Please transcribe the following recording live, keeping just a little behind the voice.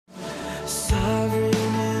sovereign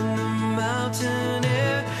in the mountain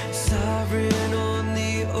air, sovereign on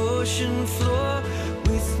the ocean floor,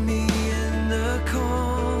 with me in the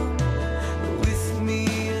calm, with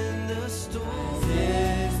me in the storm.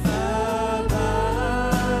 If above,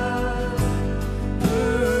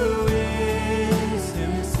 who is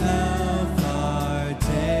himself our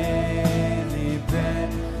daily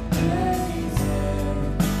bread, praise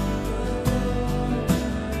him, the Lord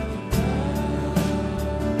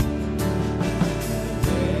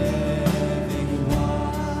living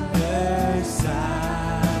water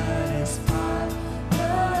satisfy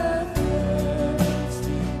the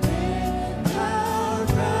thirsty in our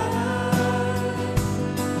rise.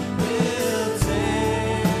 We'll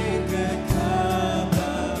take the cup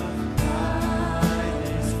of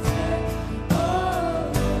kindness, take all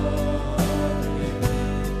glory to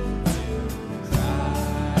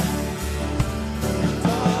Christ.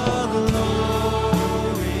 All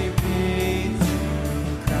glory be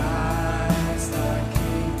to Christ our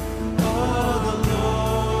King. All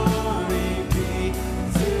glory be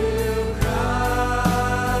to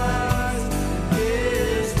Christ.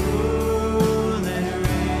 His rule and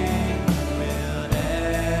reign will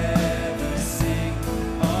ever sing.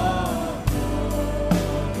 All glory be to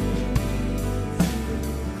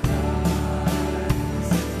Christ.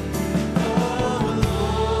 All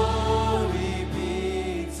glory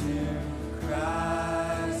be to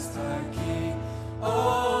Christ our King.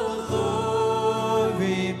 All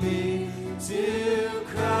glory be to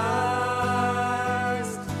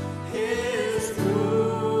Christ. His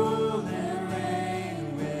rule and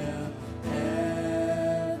reign will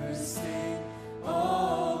ever sing.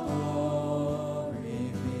 All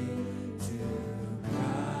glory be to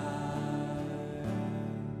Christ.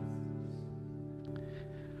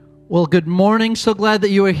 Well, good morning. So glad that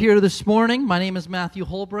you are here this morning. My name is Matthew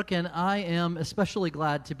Holbrook, and I am especially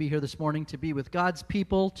glad to be here this morning to be with God's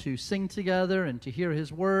people, to sing together and to hear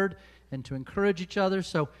His Word and to encourage each other.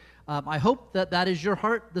 So I hope that that is your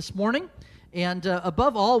heart this morning. And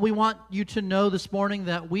above all, we want you to know this morning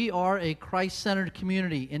that we are a Christ-centered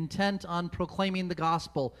community intent on proclaiming the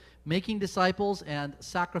gospel, making disciples, and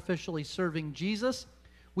sacrificially serving Jesus.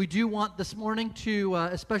 We do want this morning to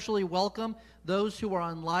especially welcome those who are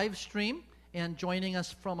on live stream and joining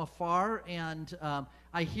us from afar. And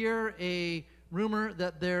I hear a rumor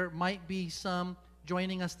that there might be some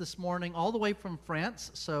joining us this morning all the way from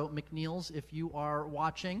France. So McNeil's, if you are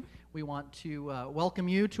watching, we want to welcome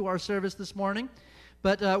you to our service this morning.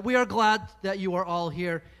 But we are glad that you are all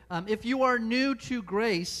here. If you are new to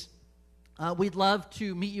Grace, we'd love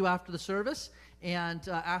to meet you after the service and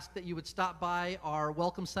ask that you would stop by our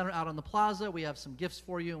Welcome Center out on the plaza. We have some gifts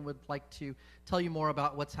for you and would like to tell you more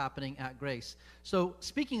about what's happening at Grace. So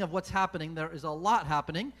speaking of what's happening, there is a lot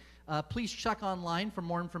happening. Please check online for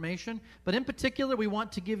more information. But in particular, we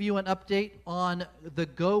want to give you an update on the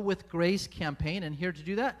Go With Grace campaign. And here to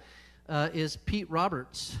do that is Pete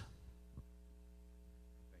Roberts. Thank you,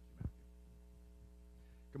 Matthew.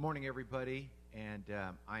 Good morning, everybody. And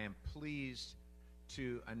I am pleased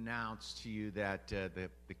to announce to you that the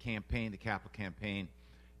campaign, the capital campaign,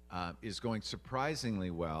 is going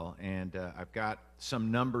surprisingly well. And I've got some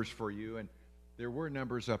numbers for you. And there were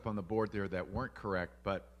numbers up on the board there that weren't correct,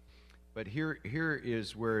 but here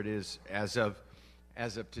is where it is as of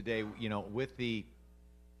today. You know, we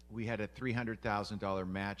had a $300,000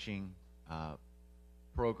 matching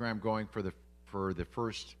program going for the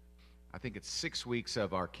first, I think it's 6 weeks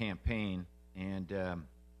of our campaign, and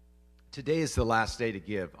today is the last day to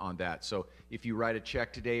give on that. So if you write a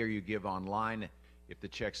check today or you give online, if the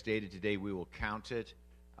check's dated today, we will count it.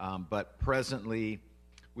 But presently,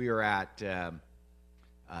 we are at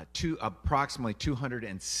approximately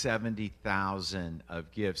 270,000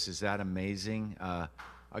 of gifts. Is that amazing? A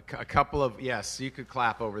couple of, yes, you could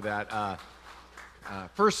clap over that.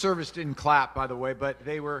 First service didn't clap, by the way, but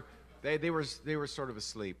they were sort of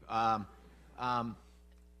asleep. But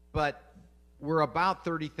we're about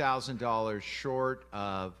 $30,000 short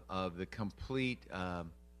of the complete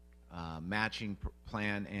matching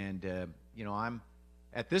plan, and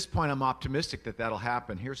at this point I'm optimistic that that'll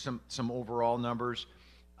happen. Here's some overall numbers.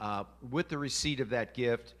 With the receipt of that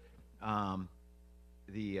gift, and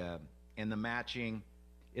the matching,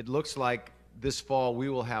 it looks like this fall we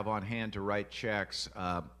will have on hand to write checks,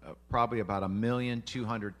 probably about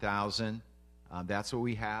 $1,200,000. That's what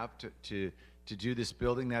we have to do this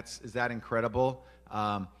building. Is that incredible?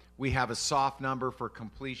 We have a soft number for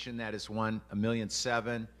completion that is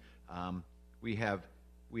 $1,700,000. We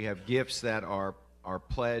have gifts that are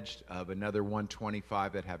pledged of another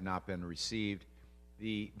 $125,000 that have not been received.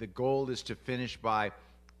 The goal is to finish by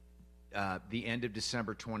the end of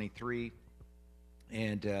December 23.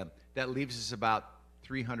 And that leaves us about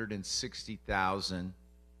 $360,000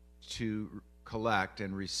 to collect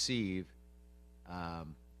and receive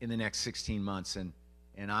in the next 16 months. And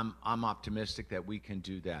I'm optimistic that we can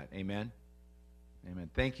do that. Amen? Amen.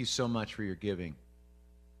 Thank you so much for your giving.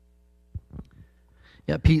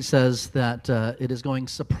 Yeah, Pete says that it is going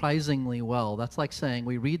surprisingly well. That's like saying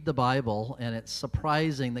we read the Bible and it's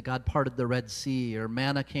surprising that God parted the Red Sea, or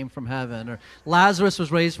manna came from heaven, or Lazarus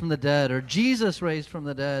was raised from the dead, or Jesus raised from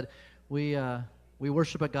the dead. We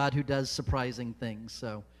worship a God who does surprising things.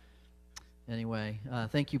 So anyway,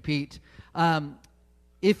 thank you, Pete.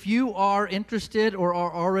 If you are interested or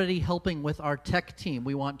are already helping with our tech team,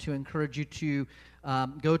 we want to encourage you to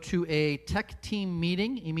go to a tech team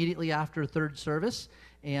meeting immediately after third service.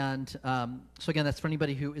 And so again, that's for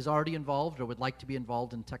anybody who is already involved or would like to be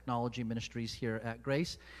involved in technology ministries here at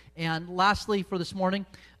Grace. And lastly, for this morning,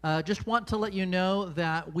 just want to let you know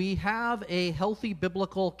that we have a healthy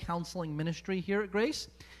biblical counseling ministry here at Grace.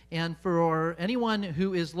 And for anyone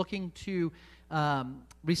who is looking to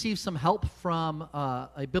receive some help from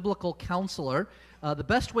a biblical counselor, the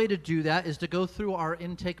best way to do that is to go through our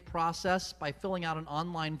intake process by filling out an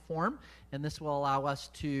online form, and this will allow us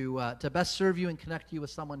to best serve you and connect you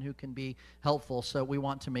with someone who can be helpful. So we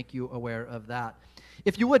want to make you aware of that.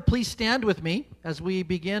 If you would, please stand with me as we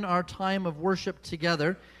begin our time of worship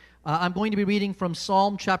together. I'm going to be reading from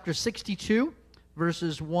Psalm chapter 62,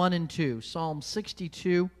 verses 1 and 2. Psalm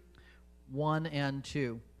 62, 1 and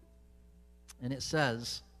 2. And it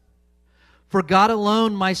says, "For God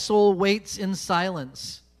alone my soul waits in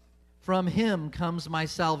silence. From him comes my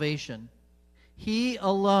salvation. He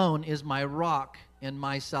alone is my rock and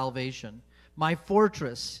my salvation, my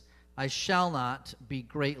fortress. I shall not be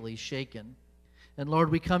greatly shaken." And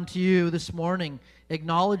Lord, we come to you this morning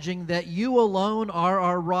acknowledging that you alone are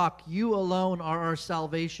our rock. You alone are our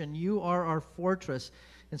salvation. You are our fortress.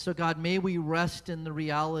 And so, God, may we rest in the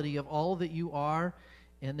reality of all that you are,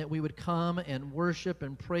 and that we would come and worship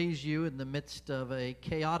and praise you in the midst of a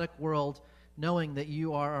chaotic world, knowing that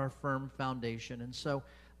you are our firm foundation. And so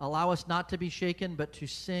allow us not to be shaken, but to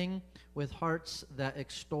sing with hearts that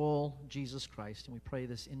extol Jesus Christ. And we pray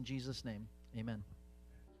this in Jesus' name. Amen.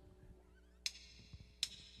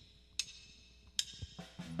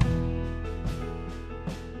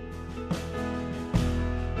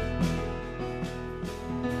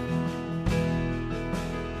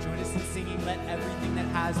 Let everything that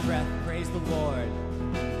has breath praise the Lord.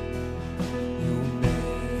 You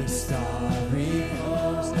made the starry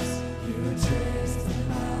hosts, you traced the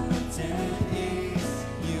mountain peaks,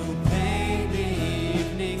 you paint the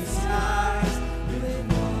evening stars with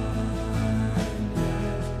wonders.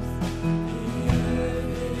 The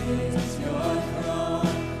earth is your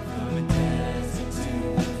throne, from the desert to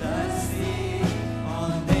the sea,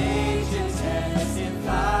 all nature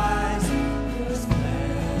testifies your splendor.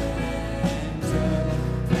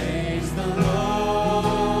 Praise the Lord.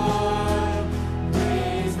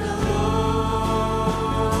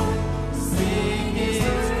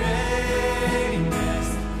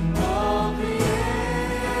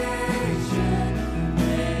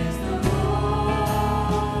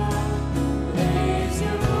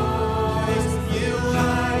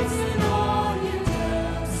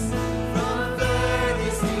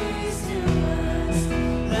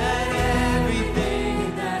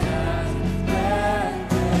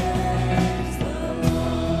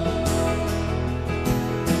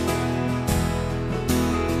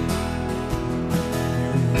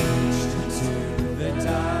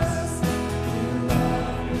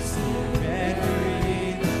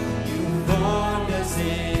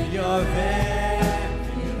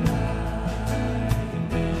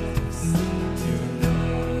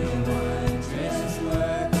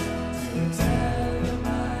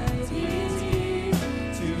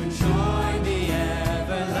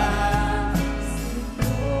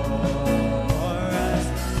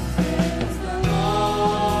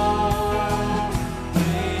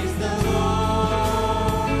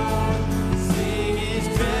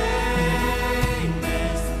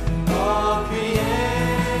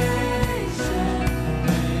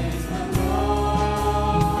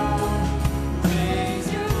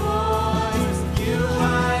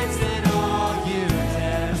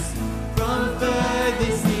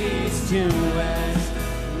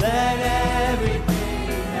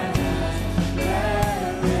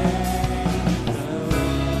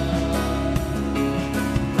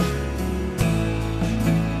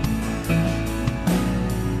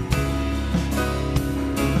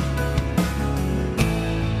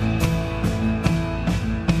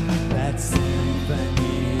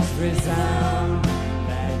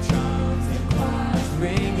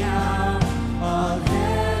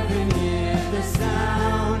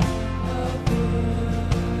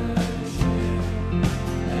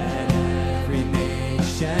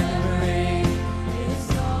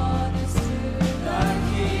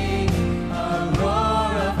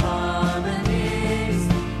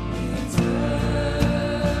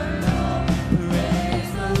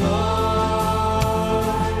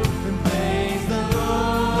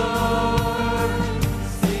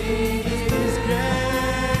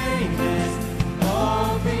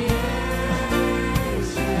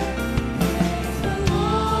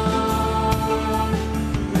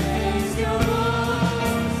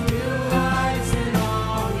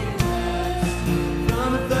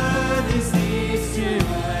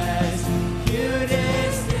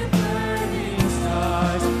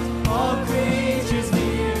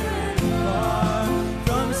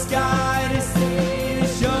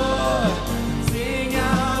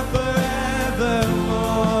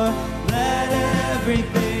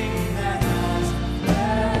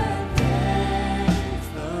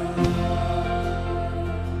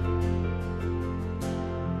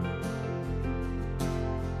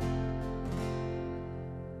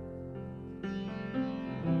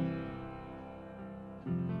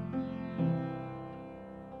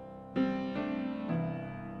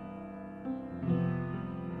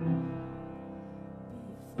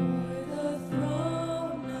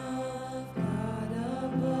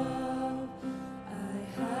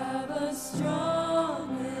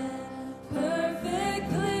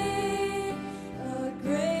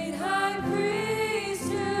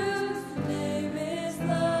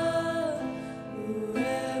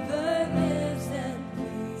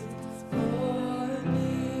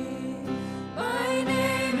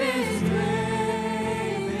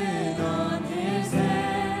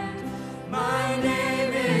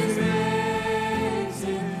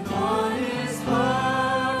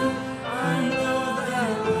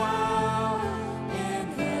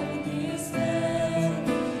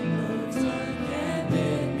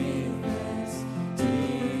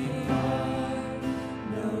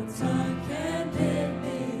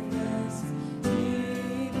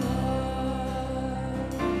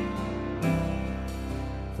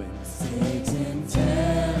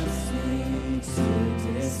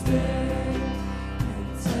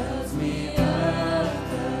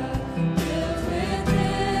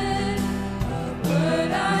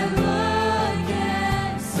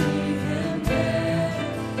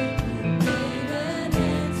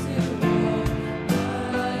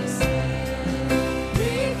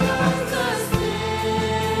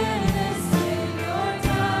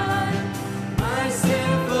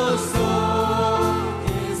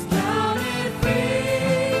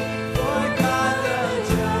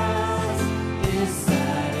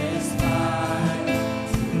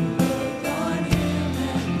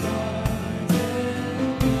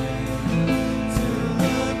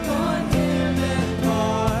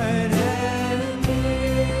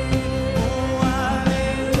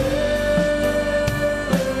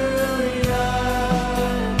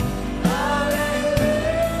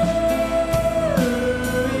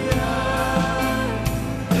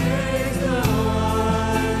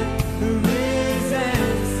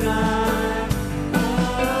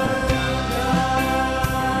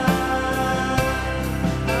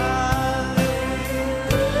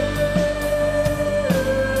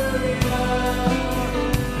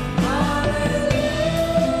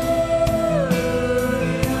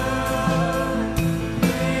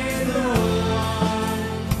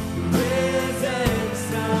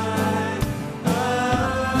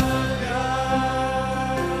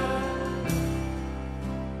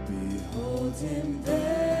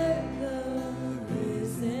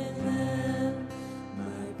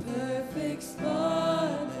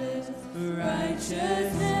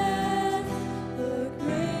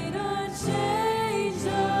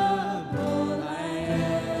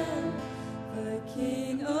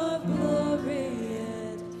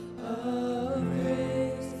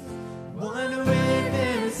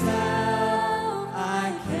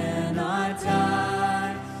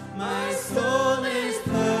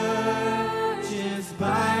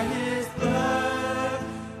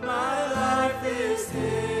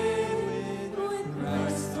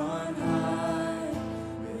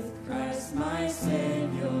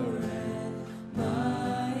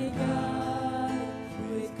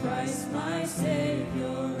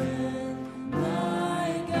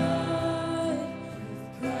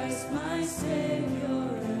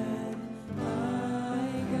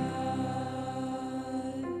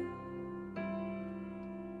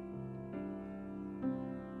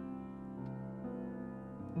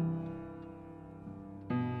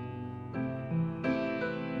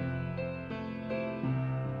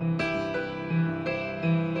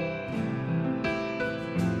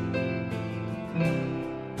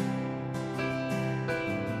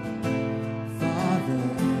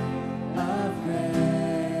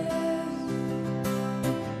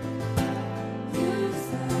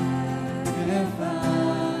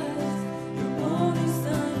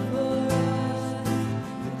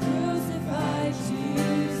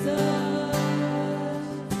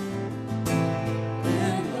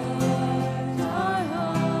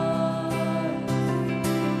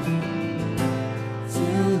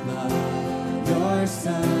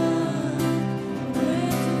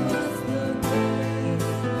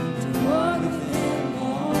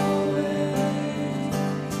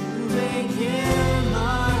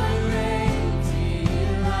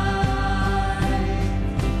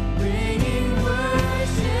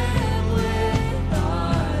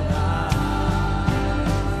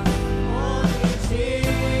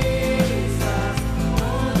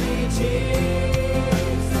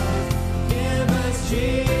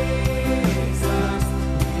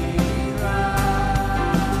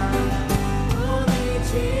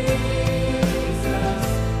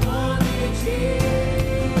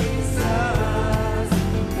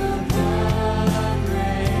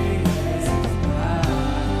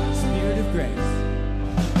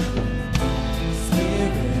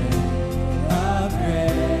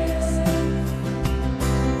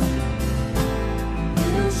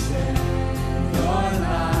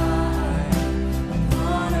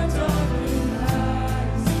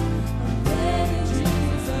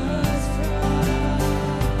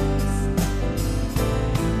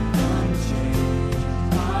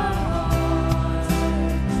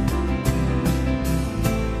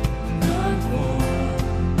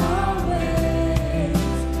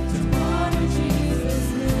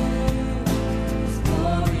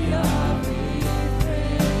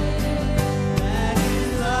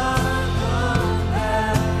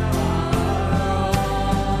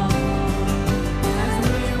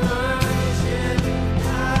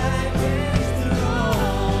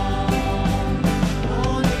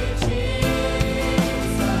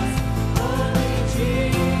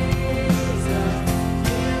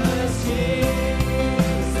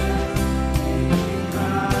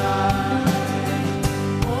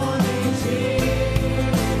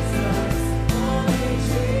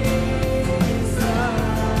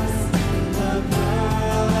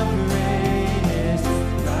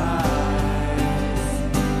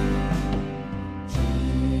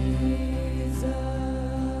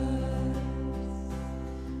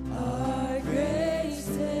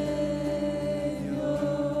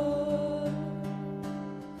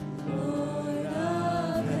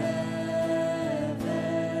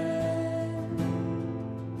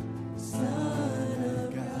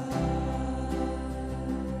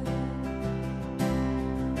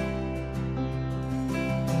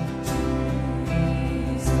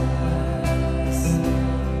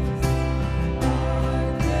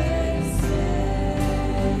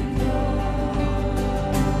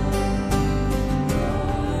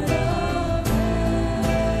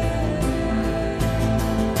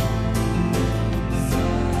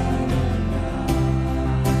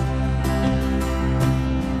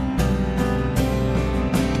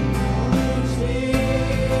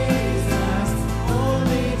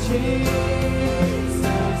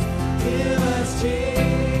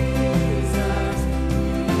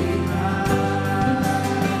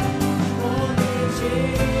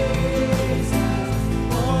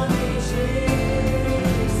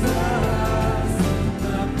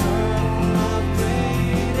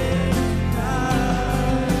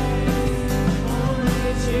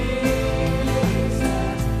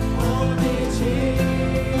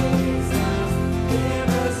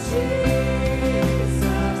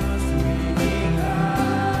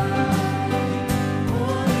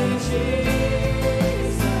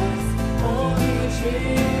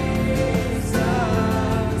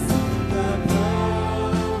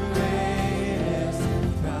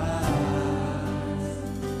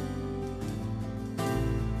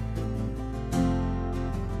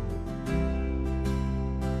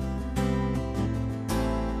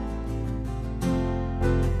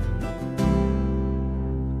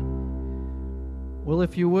 Well,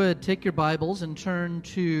 if you would, take your Bibles and turn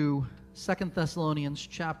to 2 Thessalonians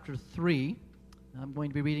chapter 3. I'm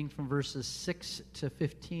going to be reading from verses 6 to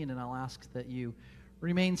 15, and I'll ask that you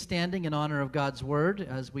remain standing in honor of God's word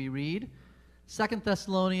as we read 2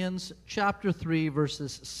 Thessalonians chapter 3,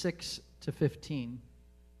 verses 6 to 15.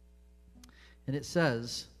 And it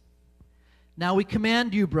says, "Now we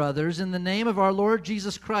command you, brothers, in the name of our Lord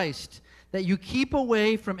Jesus Christ, that you keep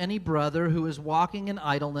away from any brother who is walking in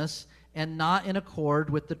idleness and not in accord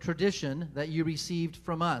with the tradition that you received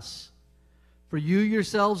from us. For you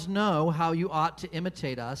yourselves know how you ought to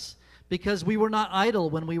imitate us, because we were not idle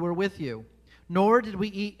when we were with you, nor did we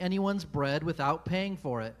eat anyone's bread without paying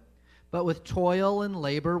for it. But with toil and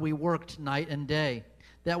labor we worked night and day,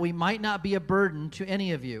 that we might not be a burden to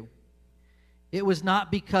any of you. It was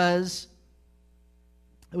not because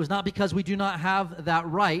we do not have that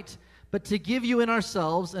right, but to give you in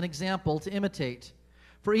ourselves an example to imitate.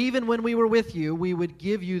 For even when we were with you, we would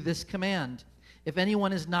give you this command: if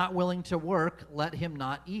anyone is not willing to work, let him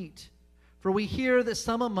not eat. For we hear that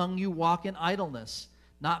some among you walk in idleness,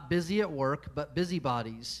 not busy at work, but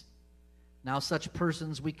busybodies. Now such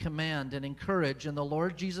persons we command and encourage in the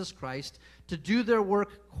Lord Jesus Christ to do their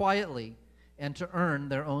work quietly and to earn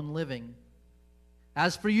their own living.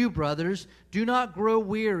 As for you, brothers, do not grow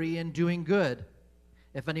weary in doing good.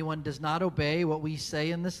 If anyone does not obey what we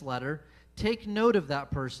say in this letter, take note of that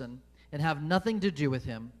person and have nothing to do with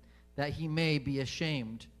him, that he may be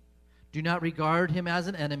ashamed. Do not regard him as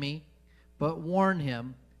an enemy, but warn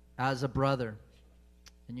him as a brother."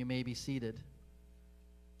 And you may be seated.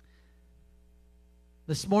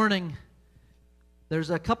 This morning, there's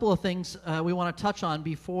a couple of things we want to touch on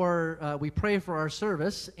before we pray for our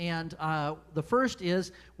service. And the first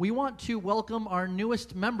is we want to welcome our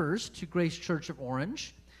newest members to Grace Church of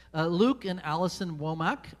Orange. Luke and Allison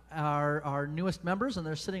Womack are our newest members, and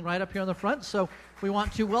they're sitting right up here on the front. So we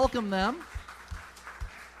want to welcome them.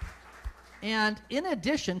 And in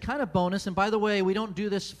addition, kind of bonus, and by the way, we don't do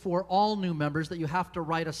this for all new members that you have to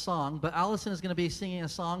write a song, but Allison is going to be singing a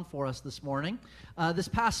song for us this morning. This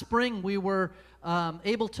past spring, we were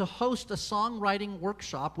able to host a songwriting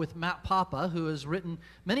workshop with Matt Papa, who has written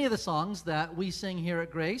many of the songs that we sing here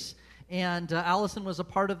at Grace. And Allison was a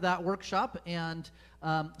part of that workshop. And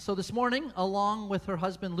so this morning, along with her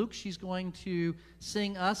husband Luke, she's going to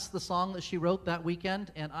sing us the song that she wrote that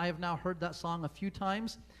weekend. And I have now heard that song a few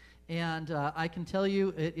times. And I can tell you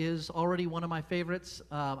it is already one of my favorites.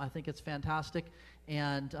 I think it's fantastic.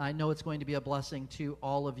 And I know it's going to be a blessing to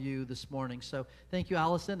all of you this morning. So thank you,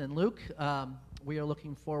 Allison and Luke. We are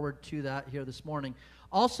looking forward to that here this morning.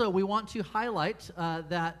 Also, we want to highlight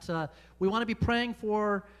that we want to be praying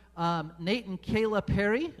for Nate and Kayla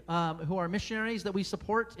Perry, who are missionaries that we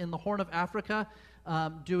support in the Horn of Africa,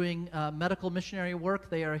 doing medical missionary work.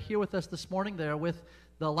 They are here with us this morning. They are with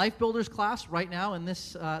the Life Builders class right now in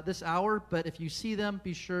this hour, but if you see them,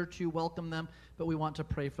 be sure to welcome them, but we want to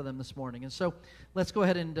pray for them this morning. And so let's go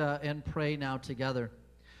ahead and pray now together.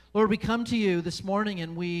 Lord, we come to you this morning,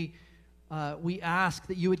 and we ask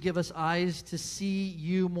that you would give us eyes to see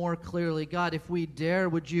you more clearly. God, if we dare,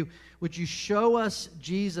 would you show us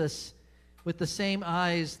Jesus with the same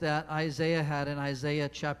eyes that Isaiah had in Isaiah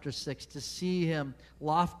chapter 6, to see him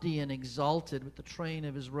lofty and exalted with the train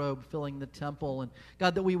of his robe filling the temple. And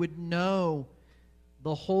God, that we would know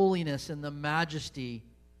the holiness and the majesty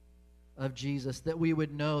of Jesus, that we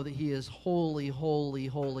would know that he is holy, holy,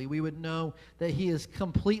 holy. We would know that he is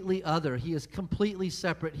completely other. He is completely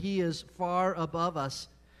separate. He is far above us.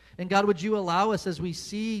 And God, would you allow us, as we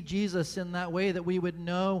see Jesus in that way, that we would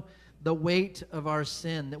know the weight of our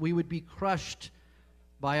sin, that we would be crushed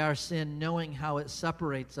by our sin, knowing how it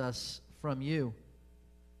separates us from you.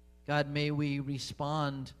 God, may we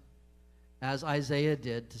respond as Isaiah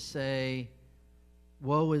did, to say,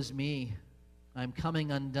 "Woe is me, I'm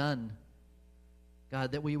coming undone."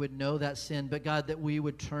 God, that we would know that sin, but God, that we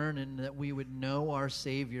would turn and that we would know our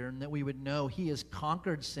Savior, and that we would know he has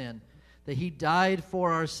conquered sin, that he died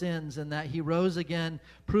for our sins, and that he rose again,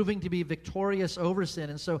 proving to be victorious over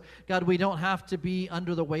sin. And so, God, we don't have to be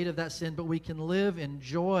under the weight of that sin, but we can live in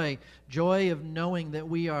joy of knowing that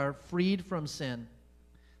we are freed from sin,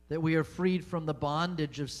 that we are freed from the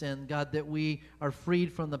bondage of sin, God, that we are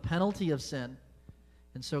freed from the penalty of sin.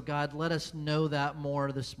 And so, God, let us know that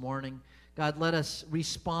more this morning. God, let us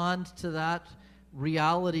respond to that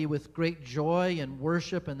reality with great joy and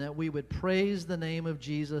worship, and that we would praise the name of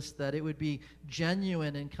Jesus, that it would be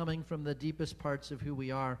genuine and coming from the deepest parts of who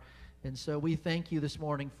we are. And so we thank you this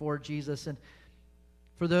morning for Jesus. And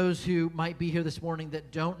for those who might be here this morning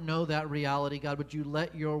that don't know that reality, God, would you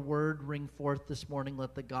let your word ring forth this morning?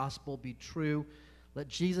 Let the gospel be true. Let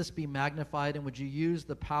Jesus be magnified, and would you use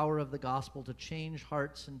the power of the gospel to change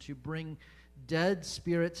hearts and to bring dead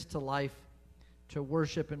spirits to life, to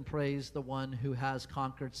worship and praise the one who has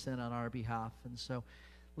conquered sin on our behalf. And so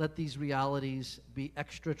let these realities be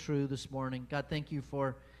extra true this morning. God, thank you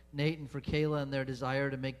for Nate and for Kayla and their desire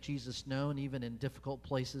to make Jesus known even in difficult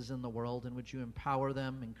places in the world. And would you empower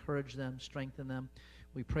them, encourage them, strengthen them?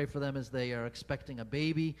 We pray for them as they are expecting a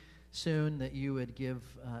baby soon, that you would give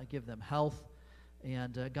them health.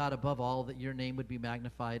 And God, above all, that your name would be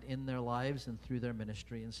magnified in their lives and through their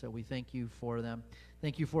ministry. And so we thank you for them.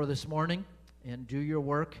 Thank you for this morning, and do your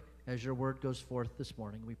work as your word goes forth this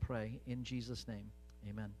morning. We pray in Jesus' name.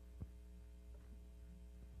 Amen.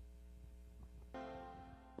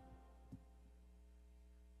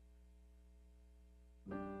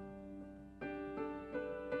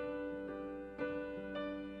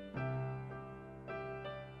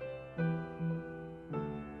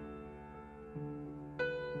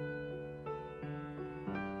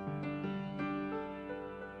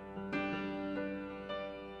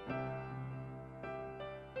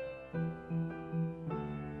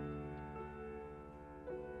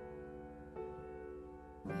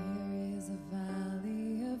 There is a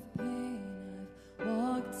valley of pain. I've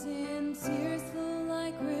walked in tears flow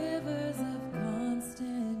like rivers of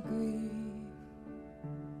constant grief.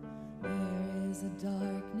 There is a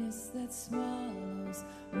darkness that swallows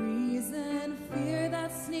reason, fear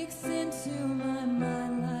that sneaks into my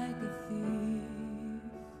mind like a thief.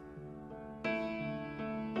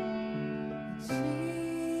 Jesus,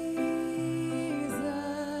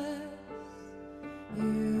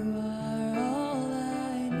 you are all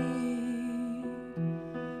I need.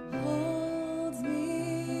 Hold me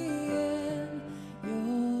in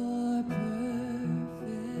your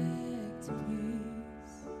perfect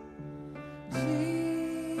peace. Jesus,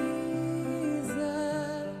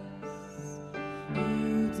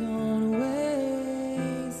 you don't waver.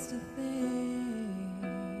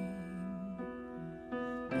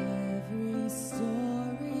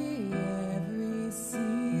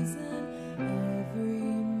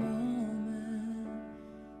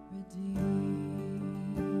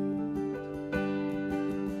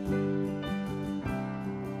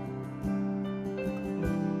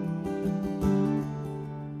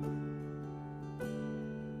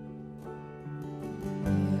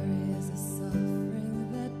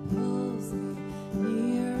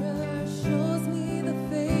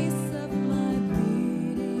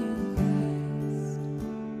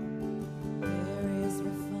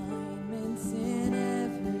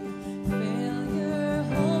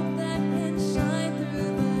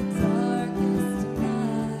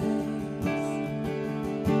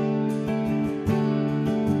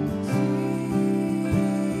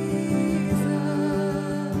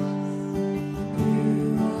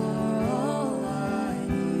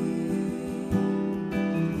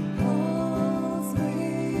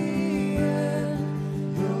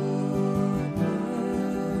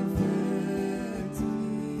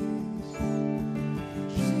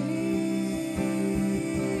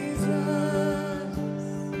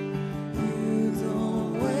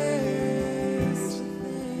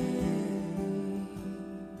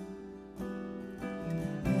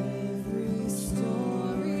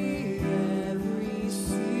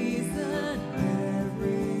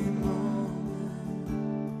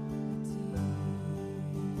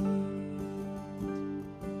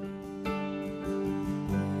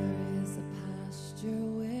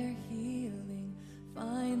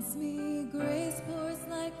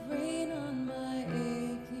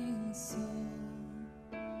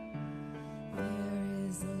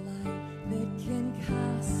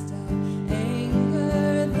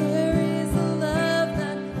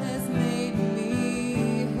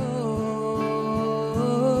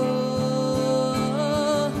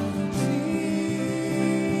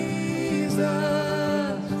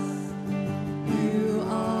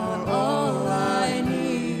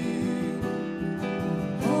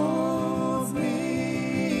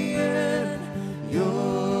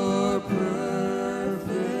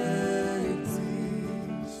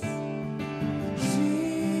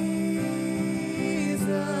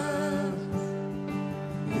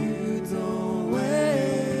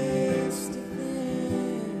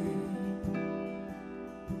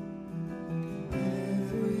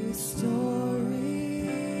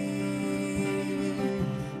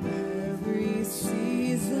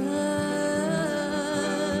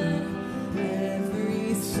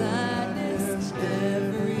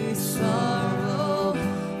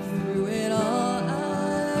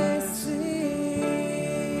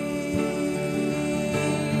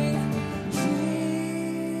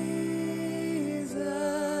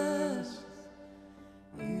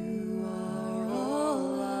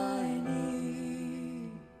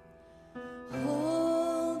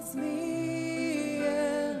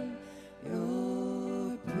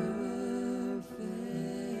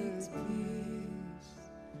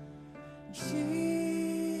 Jesus,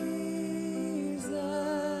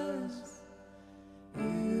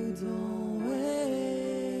 you don't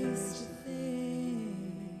waste a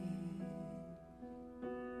thing.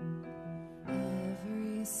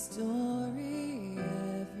 Every story,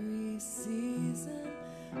 every season,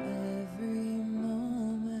 every moment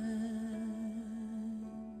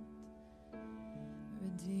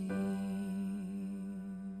redeemed.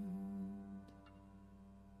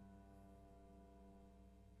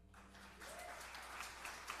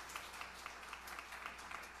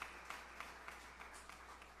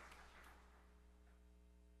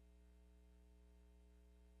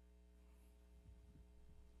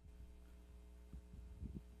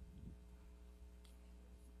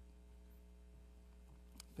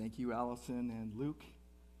 Thank you, Allison and Luke.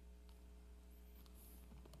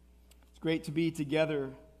 It's great to be together,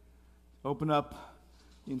 open up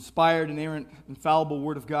the inspired, inerrant, infallible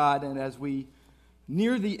Word of God. And as we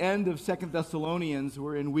near the end of 2 Thessalonians,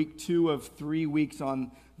 we're in week 2 of 3 weeks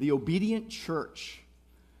on the obedient church.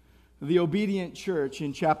 The obedient church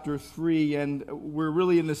in chapter 3. And we're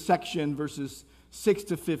really in this section, verses 6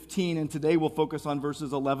 to 15. And today we'll focus on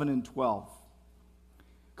verses 11 and 12.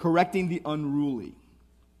 Correcting the unruly.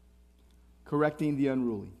 Correcting the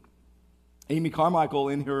unruly. Amy Carmichael,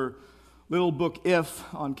 in her little book, If,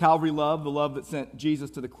 on Calvary love, the love that sent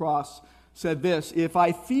Jesus to the cross, said this: if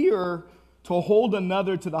I fear to hold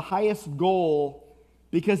another to the highest goal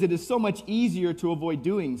because it is so much easier to avoid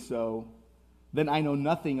doing so, then I know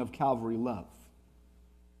nothing of Calvary love.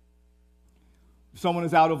 If someone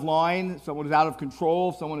is out of line, someone is out of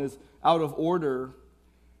control, someone is out of order,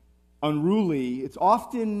 unruly, it's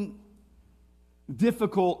often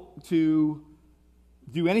difficult to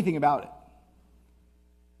do anything about it.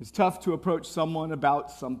 It's tough to approach someone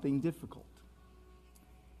about something difficult.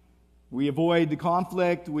 We avoid the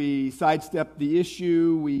conflict, we sidestep the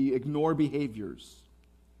issue, we ignore behaviors.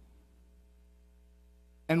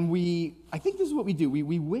 And I think this is what we do.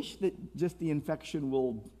 We wish that just the infection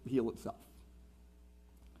will heal itself.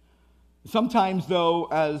 Sometimes, though,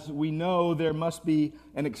 as we know, there must be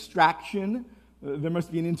an extraction, there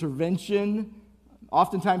must be an intervention.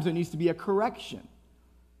 Oftentimes there needs to be a correction.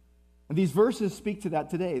 And these verses speak to that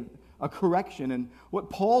today, a correction. And what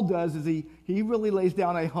Paul does is he really lays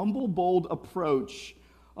down a humble, bold approach,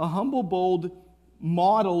 a humble, bold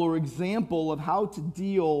model or example of how to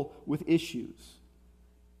deal with issues.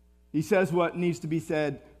 He says what needs to be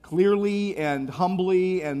said clearly and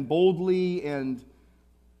humbly and boldly and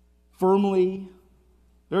firmly,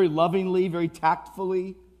 very lovingly, very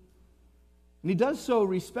tactfully. And he does so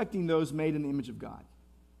respecting those made in the image of God.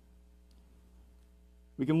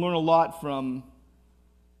 We can learn a lot from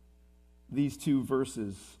these two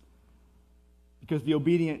verses because the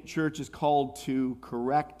obedient church is called to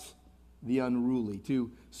correct the unruly,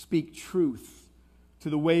 to speak truth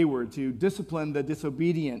to the wayward, to discipline the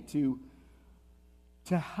disobedient, to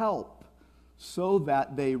help so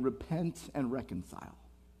that they repent and reconcile.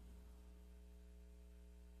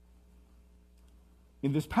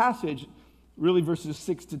 In this passage, really verses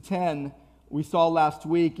 6 to 10, we saw last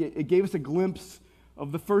week, it gave us a glimpse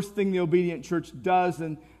of the first thing the obedient church does,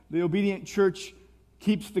 and the obedient church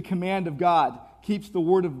keeps the command of God, keeps the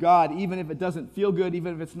word of God, even if it doesn't feel good,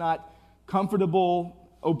 even if it's not comfortable.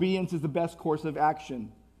 Obedience is the best course of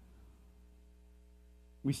action.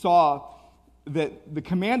 We saw that the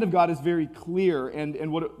command of God is very clear,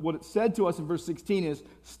 and what it said to us in verse 16 is,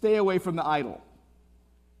 stay away from the idol.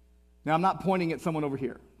 Now, I'm not pointing at someone over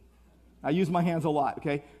here. I use my hands a lot,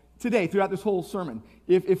 okay? Today, throughout this whole sermon,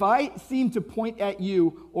 if I seem to point at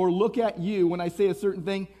you or look at you when I say a certain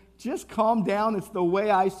thing, just calm down. It's the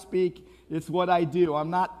way I speak. It's what I do.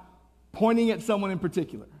 I'm not pointing at someone in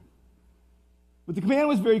particular. But the command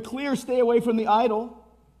was very clear, stay away from the idol.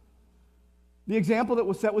 The example that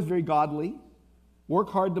was set was very godly. Work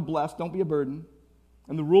hard to bless, don't be a burden.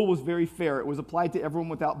 And the rule was very fair. It was applied to everyone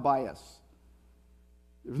without bias.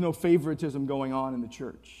 There was no favoritism going on in the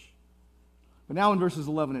church. But now in verses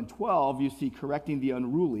 11 and 12, you see correcting the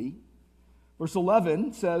unruly. Verse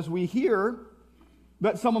 11 says, we hear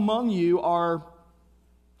that some among you are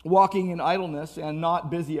walking in idleness and not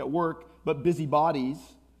busy at work, but busy bodies.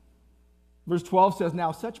 Verse 12 says,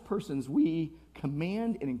 now such persons we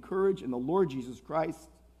command and encourage in the Lord Jesus Christ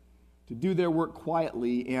to do their work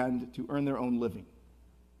quietly and to earn their own living.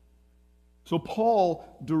 So Paul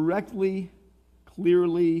directly,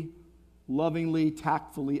 clearly, lovingly,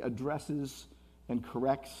 tactfully addresses and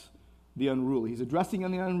corrects the unruly. He's addressing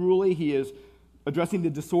the unruly. He is addressing the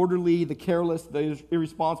disorderly, the careless, the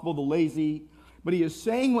irresponsible, the lazy. But he is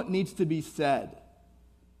saying what needs to be said.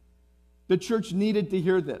 The church needed to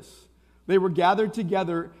hear this. They were gathered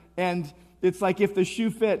together, and It's like if the shoe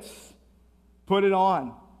fits, put it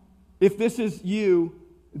on. If this is you,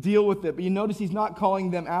 deal with it. But you notice he's not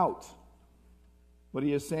calling them out. But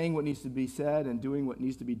he is saying what needs to be said and doing what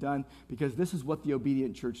needs to be done, because this is what the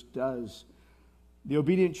obedient church does. The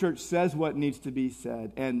obedient church says what needs to be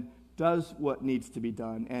said and does what needs to be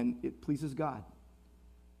done, and it pleases God.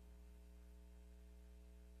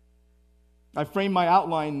 I framed my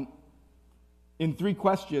outline in 3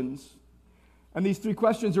 questions, and these 3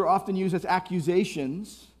 questions are often used as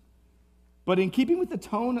accusations, but in keeping with the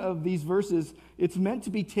tone of these verses, it's meant to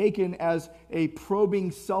be taken as a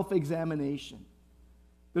probing self-examination,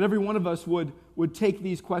 that every one of us would take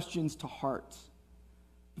these questions to heart.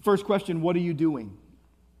 The first question, what are you doing?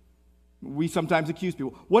 We sometimes accuse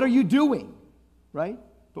people, what are you doing? Right?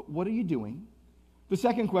 But what are you doing? The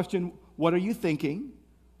second question, what are you thinking?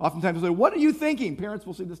 Oftentimes we'll say, what are you thinking? Parents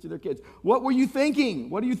will say this to their kids. What were you thinking?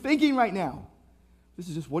 What are you thinking right now? This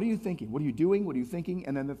is just, what are you thinking? What are you doing? What are you thinking?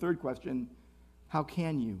 And then the third question, how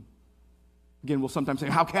can you? Again, we'll sometimes say,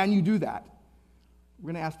 how can you do that?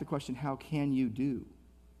 We're going to ask the question, how can you do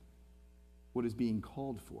what is being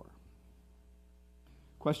called for?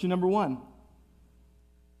 Question number 1,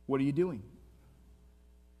 what are you doing?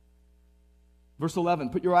 Verse 11,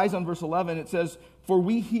 put your eyes on verse 11. It says, for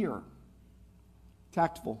we hear,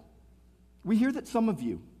 tactful, we hear that some of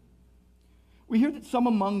you, we hear that some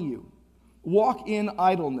among you walk in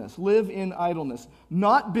idleness, live in idleness,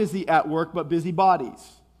 not busy at work, but busy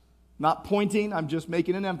bodies. Not pointing, I'm just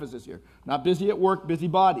making an emphasis here. Not busy at work, busy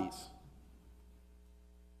bodies.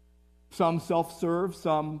 Some self-serve,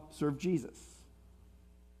 some serve Jesus.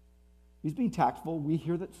 He's being tactful. We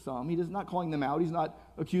hear that some. He is not calling them out. He's not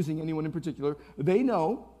accusing anyone in particular. They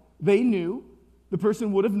know. They knew. The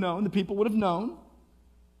person would have known. The people would have known.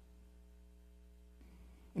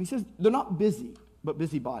 And he says they're not busy, but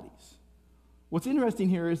busy bodies. What's interesting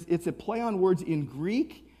here is it's a play on words in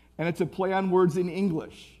Greek and it's a play on words in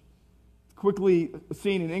English. It's quickly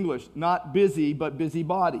seen in English. Not busy, but busy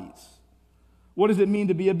bodies. What does it mean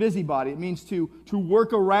to be a busybody? It means to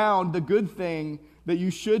work around the good thing that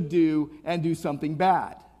you should do and do something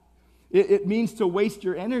bad. It means to waste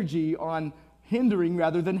your energy on hindering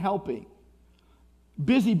rather than helping.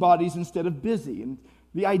 Busybodies instead of busy. And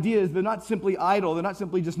the idea is they're not simply idle, they're not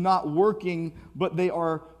simply just not working, but they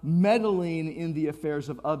are meddling in the affairs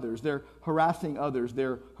of others. They're harassing others,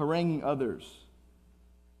 they're haranguing others.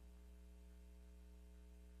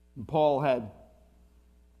 And Paul had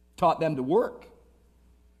taught them to work.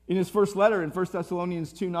 In his first letter, in 1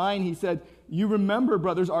 Thessalonians 2:9, he said, you remember,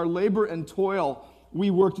 brothers, our labor and toil.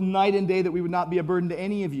 We worked night and day that we would not be a burden to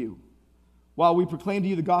any of you, while we proclaim to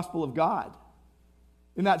you the gospel of God.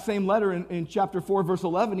 In that same letter, in chapter 4, verse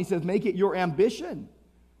 11, he says, make it your ambition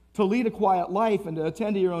to lead a quiet life and to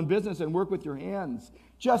attend to your own business and work with your hands,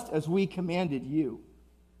 just as we commanded you.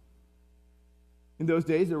 In those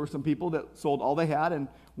days, there were some people that sold all they had and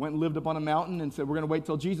went and lived up on a mountain and said, we're going to wait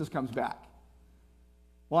till Jesus comes back.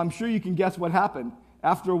 Well, I'm sure you can guess what happened.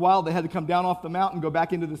 After a while, they had to come down off the mountain, go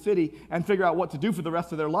back into the city, and figure out what to do for the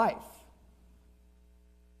rest of their life.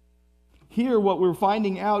 Here, what we're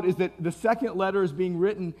finding out is that the second letter is being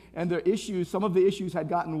written, and the issues, some of the issues had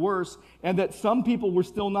gotten worse, and that some people were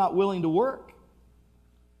still not willing to work.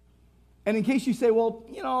 And in case you say, well,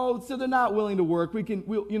 so they're not willing to work,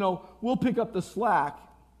 we'll pick up the slack.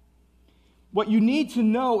 What you need to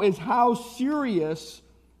know is how serious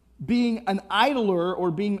being an idler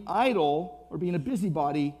or being idle or being a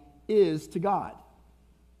busybody is to God.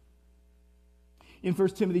 In 1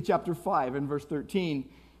 Timothy chapter 5 and verse 13,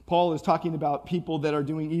 Paul is talking about people that are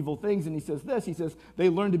doing evil things, and he says this, he says, they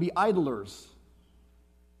learn to be idlers.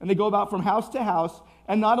 And they go about from house to house,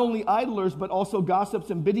 and not only idlers, but also gossips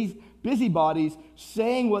and busybodies,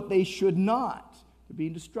 saying what they should not. They're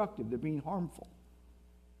being destructive, they're being harmful.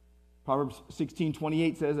 Proverbs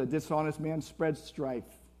 16:28 says, a dishonest man spreads strife,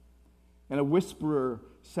 and a whisperer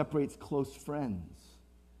separates close friends.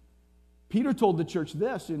 Peter told the church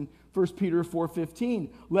this in 1 Peter 4:15,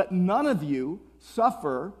 let none of you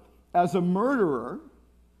suffer as a murderer,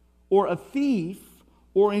 or a thief,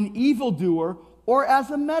 or an evildoer, or as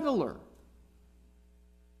a meddler.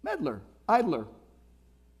 Meddler, idler.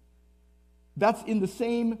 That's in the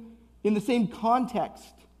same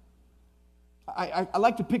context. I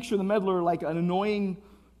like to picture the meddler like an annoying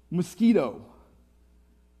mosquito.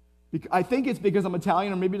 I think it's because I'm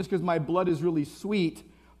Italian, or maybe just because my blood is really sweet.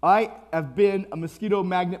 I have been a mosquito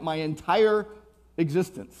magnet my entire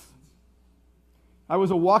existence. I was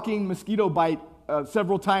a walking mosquito bite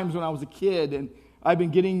several times when I was a kid, and I've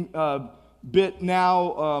been getting bit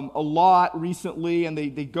now a lot recently, and they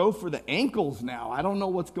go for the ankles now. I don't know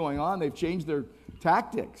what's going on. They've changed their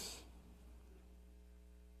tactics.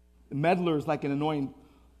 meddler is like an annoying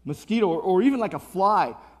mosquito or even like a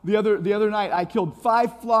fly. The other night, I killed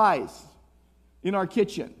 5 flies in our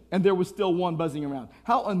kitchen, and there was still one buzzing around.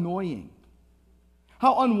 How annoying.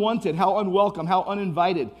 How unwanted, how unwelcome, how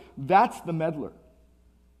uninvited. That's the meddler.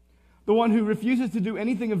 The one who refuses to do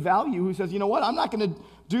anything of value, who says, you know what, I'm not going to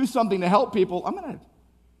do something to help people. I'm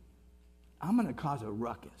going to cause a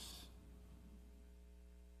ruckus.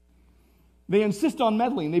 They insist on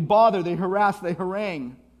meddling. They bother, they harass, they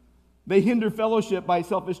harangue. They hinder fellowship by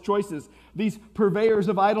selfish choices. These purveyors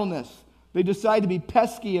of idleness, they decide to be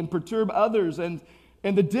pesky and perturb others. And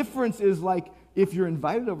the difference is like if you're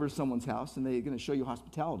invited over to someone's house and they're going to show you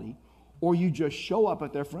hospitality, or you just show up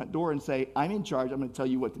at their front door and say, I'm in charge, I'm going to tell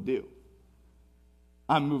you what to do.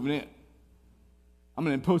 I'm moving in. I'm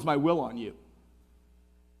going to impose my will on you.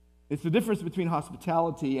 It's the difference between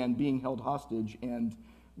hospitality and being held hostage, and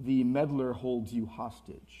the meddler holds you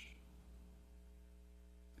hostage.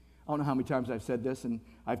 I don't know how many times I've said this, and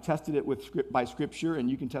I've tested it by Scripture, and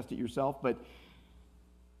you can test it yourself, but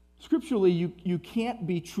scripturally, you can't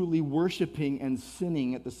be truly worshiping and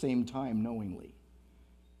sinning at the same time knowingly.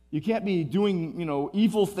 You can't be doing,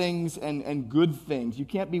 evil things and good things. You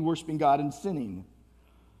can't be worshiping God and sinning.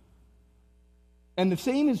 And the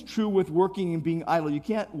same is true with working and being idle. You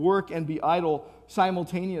can't work and be idle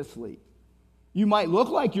simultaneously. You might look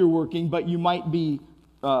like you're working, but you might be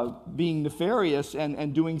being nefarious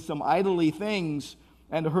and doing some idly things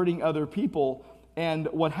and hurting other people. And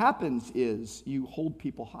what happens is you hold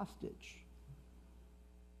people hostage.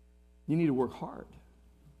 You need to work hard.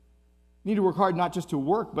 You need to work hard not just to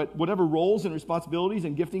work, but whatever roles and responsibilities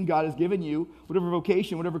and gifting God has given you, whatever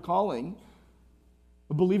vocation, whatever calling,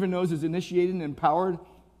 a believer knows is initiated and empowered,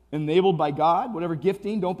 enabled by God. Whatever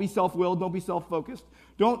gifting, don't be self-willed, don't be self-focused.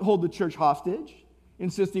 Don't hold the church hostage,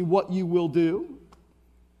 insisting what you will do.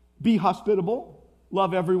 Be hospitable,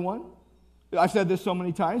 love everyone. I've said this so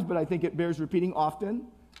many times, but I think it bears repeating often.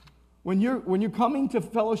 When you're coming to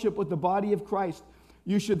fellowship with the body of Christ,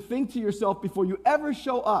 you should think to yourself before you ever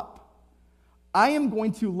show up, I am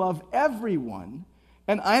going to love everyone,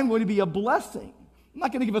 and I am going to be a blessing. I'm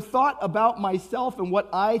not going to give a thought about myself and what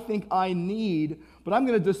I think I need, but I'm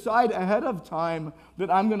going to decide ahead of time that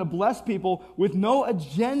I'm going to bless people with no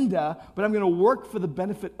agenda, but I'm going to work for the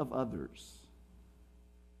benefit of others.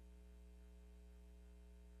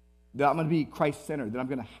 That I'm going to be Christ-centered, that I'm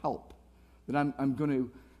going to help, that I'm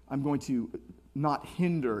going to not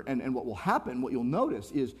hinder. And what will happen, what you'll notice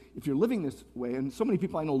is if you're living this way, and so many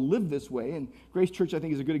people I know live this way, and Grace Church I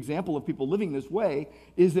think is a good example of people living this way,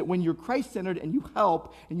 is that when you're Christ-centered and you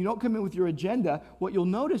help and you don't come in with your agenda, what you'll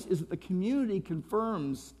notice is that the community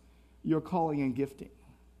confirms your calling and gifting.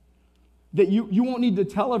 That you won't need to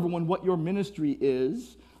tell everyone what your ministry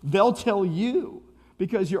is. They'll tell you.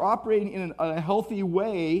 Because you're operating in a healthy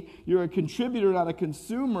way, you're a contributor, not a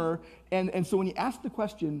consumer, and so when you ask the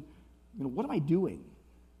question, what am I doing?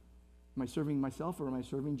 Am I serving myself or am I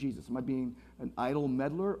serving Jesus? Am I being an idle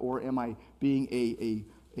meddler or am I being a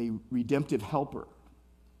redemptive helper?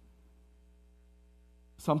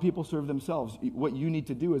 Some people serve themselves. What you need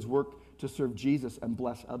to do is work to serve Jesus and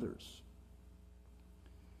bless others.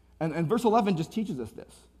 And verse 11 just teaches us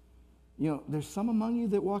this. There's some among you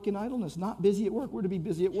that walk in idleness, not busy at work. We're to be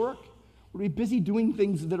busy at work. We're to be busy doing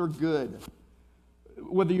things that are good.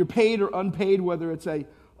 Whether you're paid or unpaid, whether it's a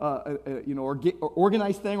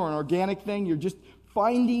organized thing or an organic thing, you're just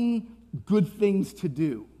finding good things to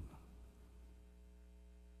do.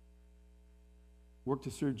 Work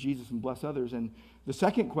to serve Jesus and bless others. And the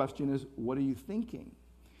second question is, what are you thinking?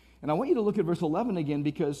 And I want you to look at verse 11 again,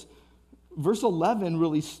 because verse 11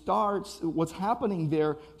 really starts, what's happening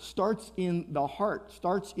there starts in the heart,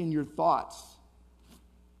 starts in your thoughts.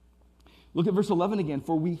 Look at verse 11 again.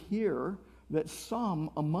 For we hear that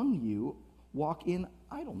some among you walk in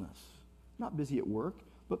idleness. Not busy at work,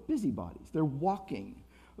 but busybodies. They're walking.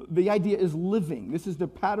 The idea is living. This is the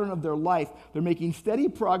pattern of their life. They're making steady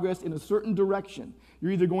progress in a certain direction.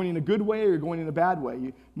 You're either going in a good way or you're going in a bad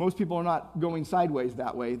way. Most people are not going sideways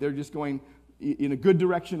that way. They're just going in a good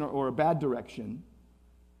direction or a bad direction.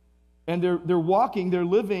 And they're walking, they're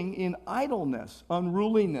living in idleness,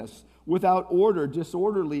 unruliness, without order,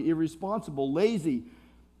 disorderly, irresponsible, lazy.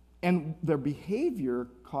 And their behavior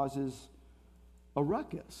causes a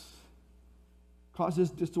ruckus,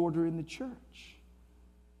 causes disorder in the church.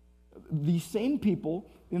 These same people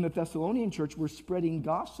in the Thessalonian church were spreading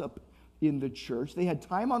gossip in the church. They had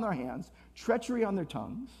time on their hands, treachery on their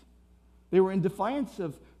tongues. They were in defiance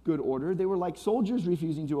of good order. They were like soldiers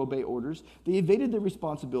refusing to obey orders. They evaded their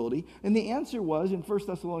responsibility. And the answer was, in 1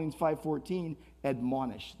 Thessalonians 5:14,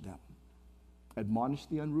 admonish them. Admonish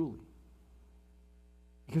the unruly.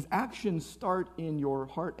 Because actions start in your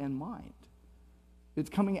heart and mind. It's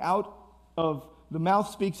coming out of, the mouth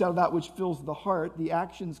speaks out of that which fills the heart. The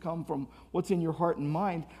actions come from what's in your heart and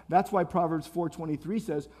mind. That's why Proverbs 4:23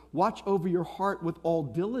 says, watch over your heart with all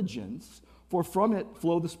diligence, for from it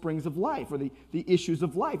flow the springs of life, or the issues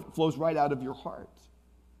of life. It flows right out of your heart.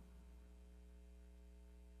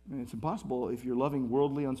 And it's impossible if you're loving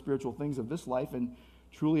worldly, unspiritual things of this life and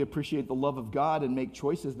truly appreciate the love of God and make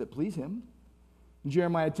choices that please Him. In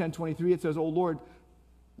Jeremiah 10:23 it says, O Lord,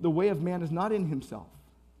 the way of man is not in himself.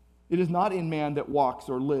 It is not in man that walks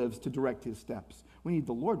or lives to direct his steps. We need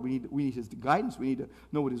the Lord. We need His guidance. We need to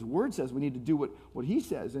know what His Word says. We need to do what He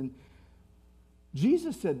says. And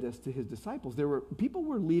Jesus said this to His disciples. People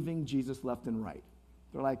were leaving Jesus left and right.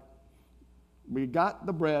 They're like, we got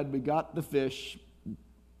the bread, we got the fish,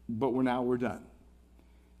 but we're done.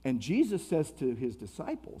 And Jesus says to His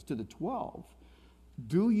disciples, to the 12,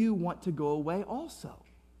 do you want to go away also?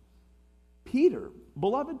 Peter,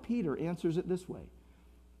 beloved Peter, answers it this way.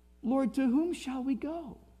 Lord, to whom shall we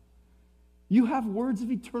go? You have words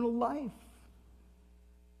of eternal life.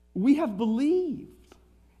 We have believed.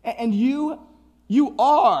 And you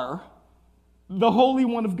are the Holy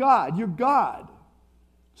One of God. You're God.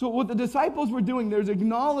 So what the disciples were doing, there's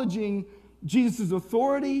acknowledging Jesus'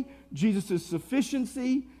 authority, Jesus'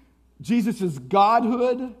 sufficiency, Jesus'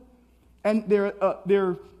 godhood, and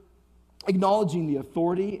they're acknowledging the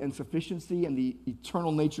authority and sufficiency and the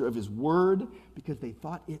eternal nature of His Word because they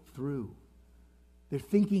thought it through. They're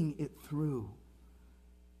thinking it through.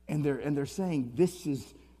 And they're saying, this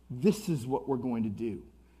is what we're going to do.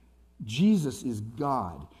 Jesus is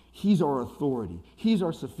God. He's our authority. He's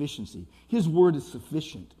our sufficiency. His Word is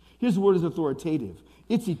sufficient. His Word is authoritative.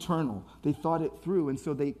 It's eternal. They thought it through, and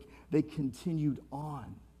so they continued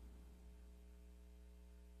on.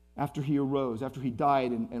 After He arose, after He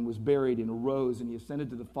died and was buried and arose, and He ascended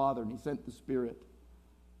to the Father, and He sent the Spirit,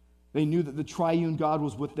 they knew that the triune God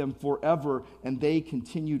was with them forever, and they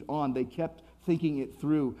continued on. They kept thinking it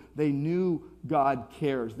through. They knew God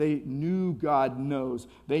cares. They knew God knows.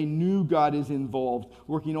 They knew God is involved,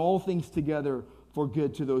 working all things together for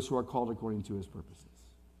good to those who are called according to His purposes.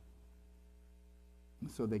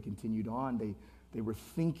 And so they continued on. They were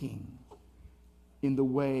thinking in the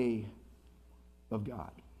way of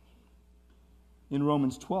God. In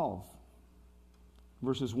Romans 12,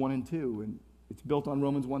 verses 1 and 2, and it's built on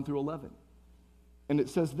Romans 1 through 11. And it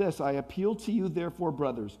says this, I appeal to you, therefore,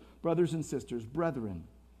 brothers and sisters, brethren,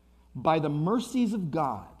 by the mercies of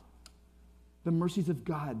God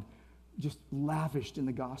just lavished in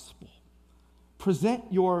the gospel. Present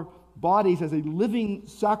your bodies as a living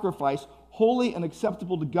sacrifice, holy and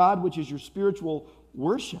acceptable to God, which is your spiritual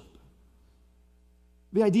worship.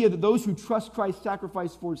 The idea that those who trust Christ's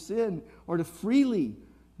sacrifice for sin are to freely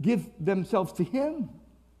give themselves to Him.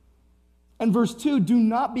 And verse 2, do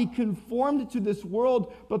not be conformed to this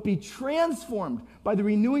world, but be transformed by the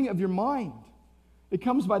renewing of your mind. It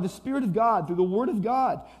comes by the Spirit of God, through the Word of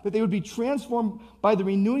God, that they would be transformed by the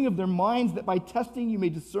renewing of their minds, that by testing you may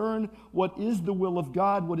discern what is the will of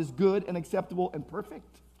God, what is good and acceptable and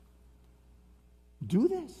perfect. Do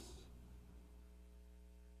this.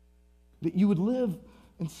 That you would live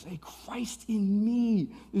and say, Christ in me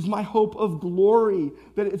is my hope of glory.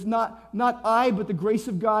 That it's not I, but the grace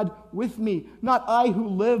of God with me. Not I who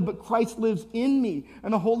live, but Christ lives in me.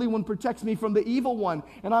 And the Holy One protects me from the evil one.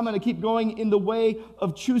 And I'm going to keep going in the way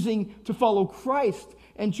of choosing to follow Christ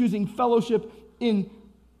and choosing fellowship in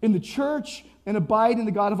the church and abide in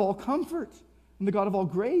the God of all comfort and the God of all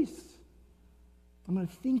grace. I'm going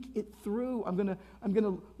to think it through. I'm going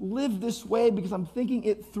to live this way because I'm thinking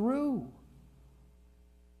it through.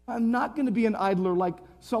 I'm not going to be an idler like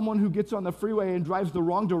someone who gets on the freeway and drives the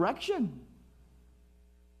wrong direction.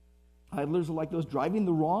 Idlers are like those driving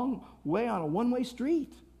the wrong way on a one-way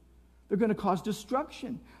street. They're going to cause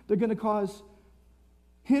destruction. They're going to cause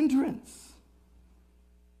hindrance.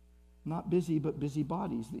 Not busy, but busy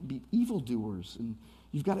bodies. They'd be evildoers. And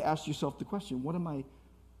you've got to ask yourself the question, what am I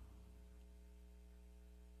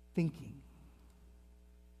thinking?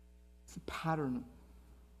 It's a pattern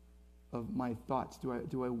of my thoughts.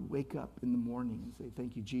 Do I wake up in the morning and say,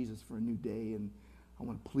 thank you, Jesus, for a new day, and I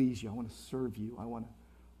want to please you, I want to serve you, I want to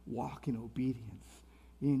walk in obedience,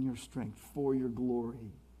 in your strength, for your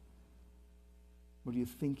glory? What are you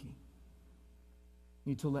thinking? You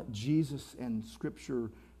need to let Jesus and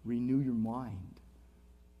Scripture renew your mind.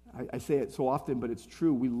 I say it so often, but it's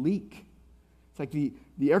true. We leak. It's like the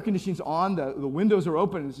air conditioning's on, the windows are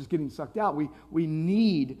open, and it's just getting sucked out. We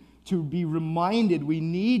need to be reminded. We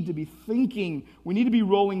need to be thinking. We need to be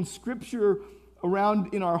rolling Scripture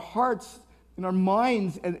around in our hearts, in our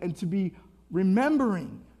minds, and to be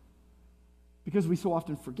remembering, because we so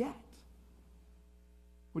often forget.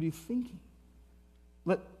 What are you thinking?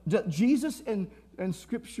 Let Jesus and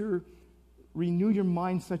Scripture renew your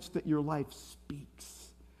mind such that your life speaks,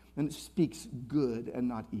 and it speaks good and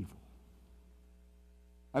not evil.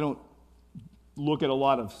 I don't look at a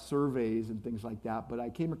lot of surveys and things like that, but I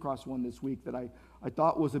came across one this week that I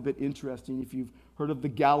thought was a bit interesting. If you've heard of the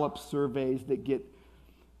Gallup surveys that get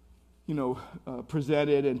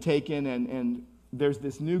presented and taken, and there's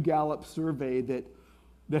this new Gallup survey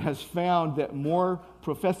that has found that more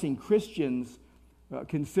professing Christians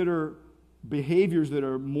consider behaviors that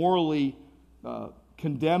are morally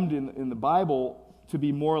condemned in the Bible to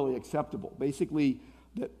be morally acceptable. Basically,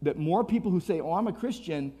 that more people who say, oh, I'm a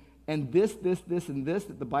Christian, and this, and this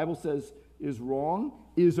that the Bible says is wrong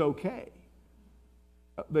is okay.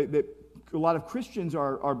 A lot of Christians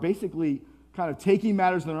are basically kind of taking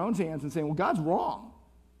matters in their own hands and saying, well, God's wrong,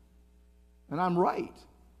 and I'm right.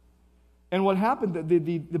 And what happened,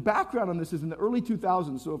 the background on this is in the early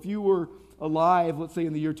 2000s. So if you were alive, let's say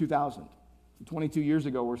in the year 2000, 22 years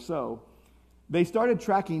ago or so, they started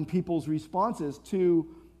tracking people's responses to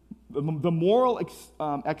the moral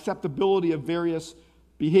acceptability of various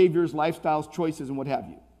behaviors, lifestyles, choices, and what have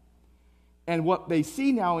you. And what they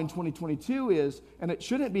see now in 2022 is, and it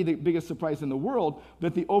shouldn't be the biggest surprise in the world,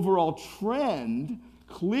 that the overall trend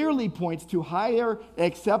clearly points to higher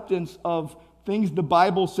acceptance of things the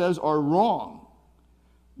Bible says are wrong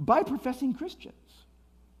by professing Christians.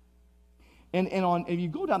 And if you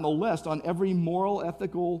go down the list on every moral,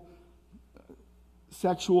 ethical,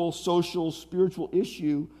 sexual, social, spiritual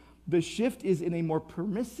issue, the shift is in a more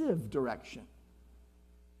permissive direction,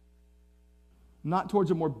 not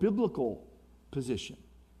towards a more biblical position,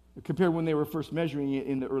 compared when they were first measuring it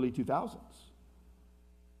in the early 2000s.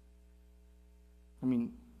 I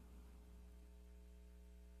mean,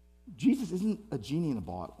 Jesus isn't a genie in a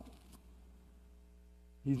bottle.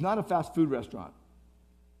 He's not a fast food restaurant.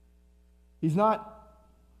 He's not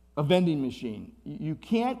a vending machine. You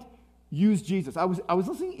can't use Jesus. I was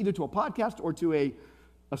listening either to a podcast or to a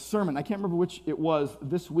sermon. I can't remember which it was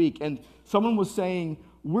this week. And someone was saying,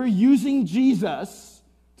 we're using Jesus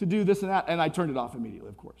to do this and that. And I turned it off immediately,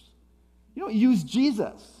 of course. You don't use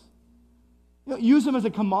Jesus. You don't use him as a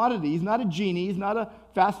commodity. He's not a genie. He's not a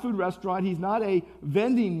fast food restaurant. He's not a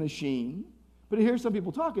vending machine. But to hear some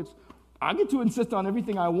people talk, I get to insist on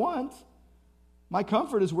everything I want. My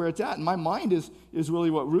comfort is where it's at. And my mind is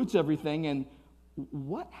really what roots everything. And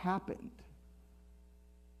what happened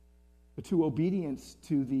to obedience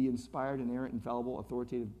to the inspired, inerrant, infallible,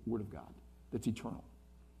 authoritative Word of God that's eternal?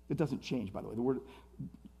 It doesn't change, by the way.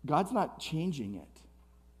 God's not changing it.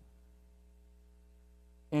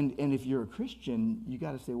 And if you're a Christian, you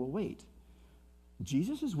got to say, well, wait.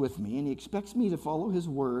 Jesus is with me, and he expects me to follow his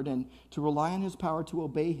word and to rely on his power to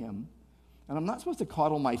obey him. And I'm not supposed to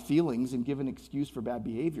coddle my feelings and give an excuse for bad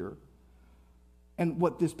behavior. And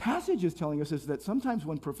what this passage is telling us is that sometimes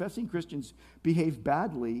when professing Christians behave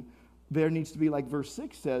badly, there needs to be, like verse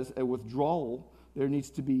 6 says, a withdrawal. There needs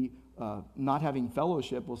to be not having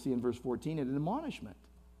fellowship. We'll see in verse 14, an admonishment.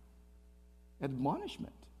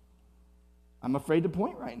 Admonishment. I'm afraid to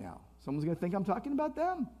point right now. Someone's going to think I'm talking about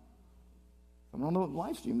them. Someone on the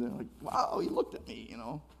live stream, they're like, wow, he looked at me,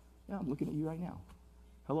 Yeah, I'm looking at you right now.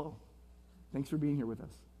 Hello. Thanks for being here with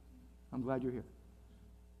us. I'm glad you're here.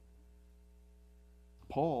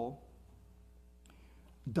 Paul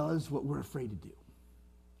does what we're afraid to do.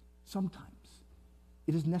 Sometimes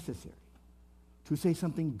it is necessary to say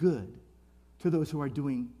something good to those who are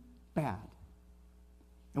doing bad.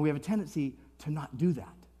 And we have a tendency to not do that.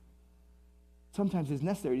 Sometimes it's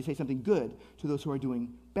necessary to say something good to those who are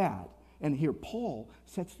doing bad. And here Paul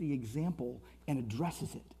sets the example and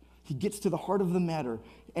addresses it. He gets to the heart of the matter.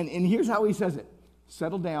 And here's how he says it.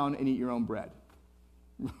 Settle down and eat your own bread.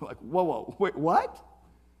 Like, whoa, wait, what?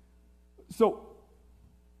 So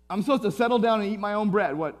I'm supposed to settle down and eat my own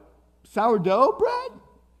bread. What? Sourdough bread?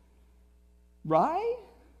 Rye?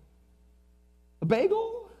 A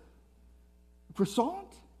bagel? A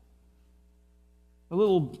croissant? A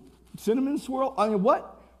little cinnamon swirl? I mean,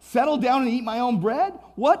 what? Settle down and eat my own bread?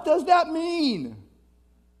 What does that mean?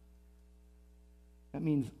 That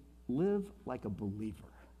means live like a believer.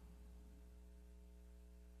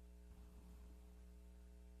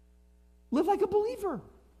 Live like a believer.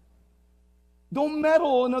 Don't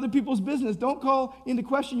meddle in other people's business. Don't call into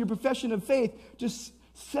question your profession of faith. Just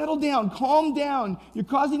settle down, calm down. You're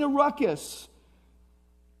causing a ruckus.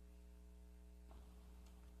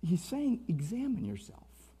 He's saying, examine yourself.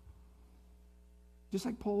 Just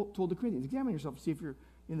like Paul told the Corinthians, examine yourself to see if you're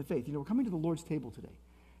in the faith. We're coming to the Lord's table today.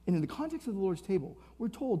 And in the context of the Lord's table, we're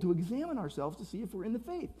told to examine ourselves to see if we're in the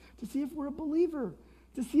faith, to see if we're a believer,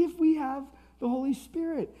 to see if we have the Holy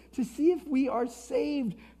Spirit, to see if we are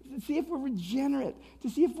saved, to see if we're regenerate, to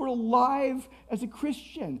see if we're alive as a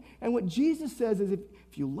Christian. And what Jesus says is,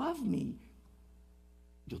 if you love me,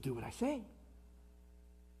 you'll do what I say.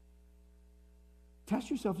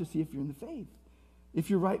 Test yourself to see if you're in the faith, if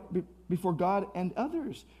you're right before God and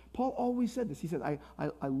others. Paul always said this. He said, I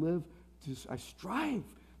strive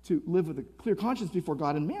to live with a clear conscience before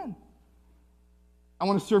God and man. I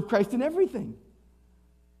want to serve Christ in everything.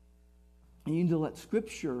 And you need to let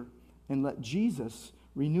Scripture and let Jesus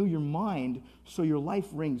renew your mind so your life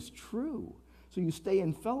rings true, so you stay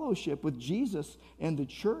in fellowship with Jesus and the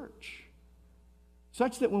church,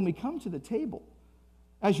 such that when we come to the table,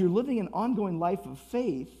 as you're living an ongoing life of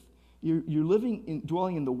faith, you're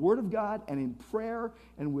dwelling in the Word of God and in prayer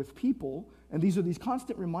and with people, and these are these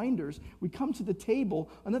constant reminders. We come to the table,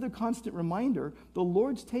 another constant reminder, the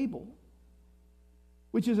Lord's table,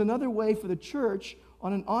 which is another way for the church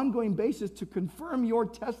on an ongoing basis to confirm your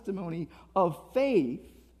testimony of faith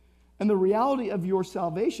and the reality of your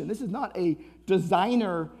salvation. This is not a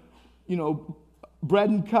designer, bread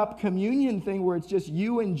and cup communion thing where it's just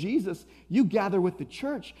you and Jesus. You gather with the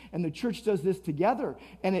church, and the church does this together.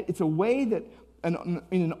 And it's a way that, in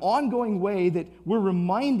an ongoing way, that we're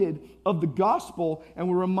reminded of the gospel, and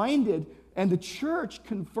we're reminded, and the church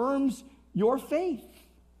confirms your faith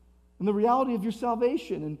and the reality of your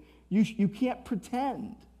salvation. And you can't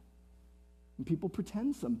pretend. And people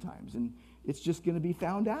pretend sometimes, and it's just going to be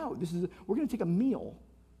found out. We're going to take a meal,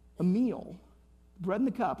 bread and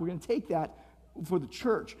the cup. We're going to take that for the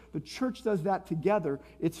church. The church does that together.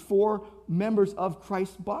 It's for members of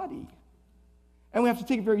Christ's body. And we have to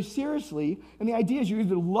take it very seriously. And the idea is you're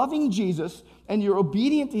either loving Jesus and you're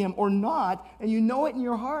obedient to him or not, and you know it in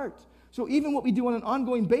your heart. So even what we do on an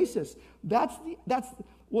ongoing basis, that's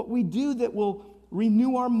what we do that will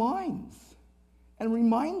renew our minds and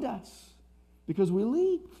remind us, because we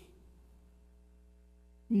leave.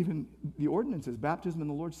 Even the ordinances, baptism and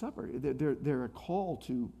the Lord's Supper, they're a call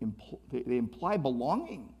to, they imply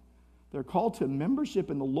belonging. They're called to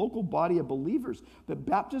membership in the local body of believers. The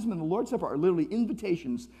baptism and the Lord's Supper are literally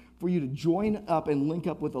invitations for you to join up and link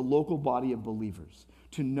up with a local body of believers,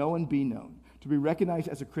 to know and be known, to be recognized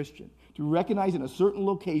as a Christian, to be recognized in a certain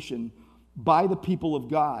location by the people of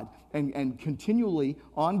God, and continually,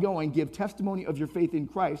 ongoing, give testimony of your faith in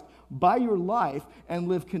Christ by your life and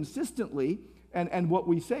live consistently. And what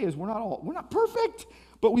we say is we're not perfect,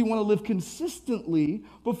 but we want to live consistently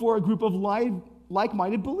before a group of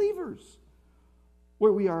like-minded believers,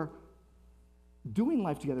 where we are doing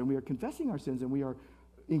life together, and we are confessing our sins, and we are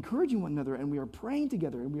encouraging one another, and we are praying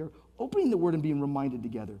together, and we are opening the Word and being reminded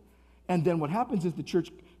together. And then what happens is the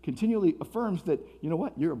church continually affirms that, you know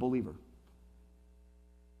what, you're a believer.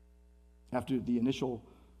 After the initial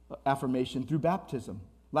affirmation through baptism.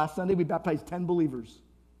 Last Sunday, we baptized 10 believers.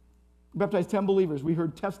 We baptized 10 believers. We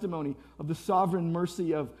heard testimony of the sovereign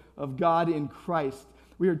mercy of God in Christ.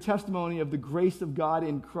 We heard testimony of the grace of God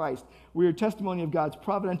in Christ. We heard testimony of God's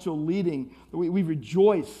providential leading. We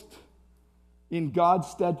rejoiced in God's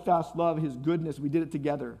steadfast love, his goodness. We did it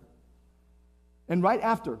together. And right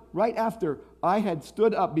after I had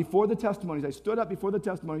stood up before the testimonies,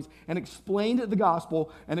 and explained the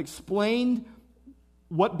gospel and explained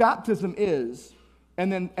what baptism is,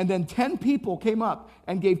 and then 10 people came up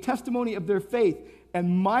and gave testimony of their faith, and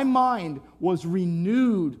my mind was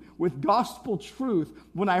renewed with gospel truth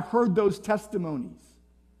when I heard those testimonies.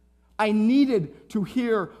 I needed to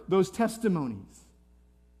hear those testimonies.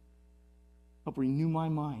 Help renew my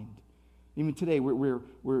mind. Even today, we're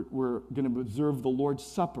going to observe the Lord's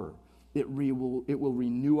Supper. It will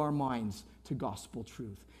renew our minds to gospel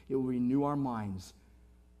truth. It will renew our minds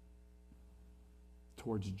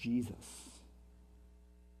towards Jesus.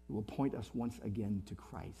 It will point us once again to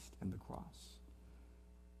Christ and the cross.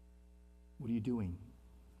 What are you doing?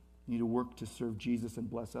 You need to work to serve Jesus and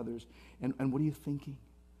bless others. And what are you thinking?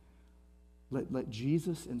 Let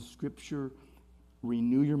Jesus and Scripture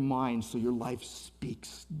renew your mind so your life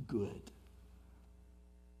speaks good.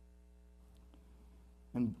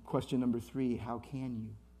 And question number 3, how can you?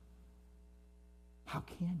 How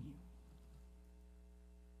can you?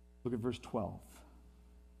 Look at verse 12.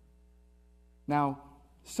 Now,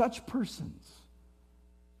 such persons,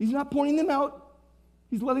 he's not pointing them out.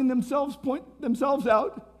 He's letting themselves point themselves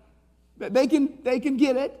out. They can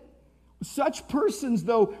get it. Such persons,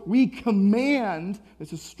 though, we command,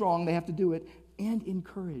 this is strong, they have to do it, and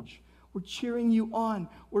encourage. We're cheering you on.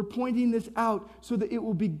 We're pointing this out so that it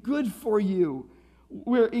will be good for you.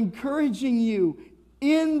 We're encouraging you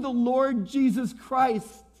in the Lord Jesus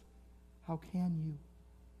Christ. How can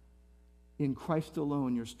you? In Christ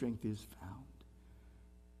alone your strength is found.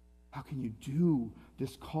 How can you do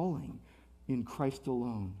this calling? In Christ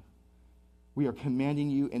alone. We are commanding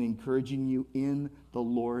you and encouraging you in the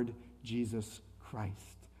Lord Jesus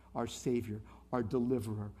Christ, our Savior, our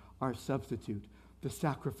deliverer, our substitute, the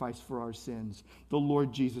sacrifice for our sins, the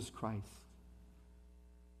Lord Jesus Christ.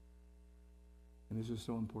 And this is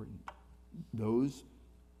so important. Those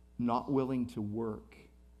not willing to work,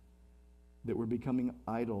 that were becoming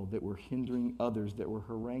idle, that were hindering others, that were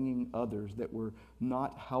haranguing others, that were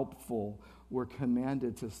not helpful, were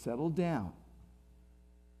commanded to settle down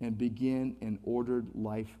and begin an ordered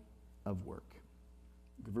life of work.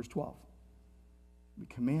 Look at verse 12. We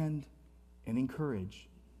command and encourage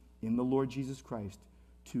in the Lord Jesus Christ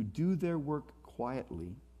to do their work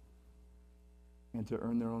quietly and to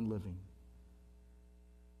earn their own living.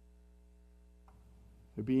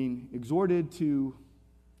 They're being exhorted to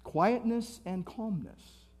quietness and calmness.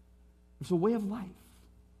 It's a way of life.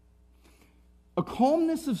 A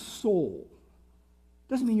calmness of soul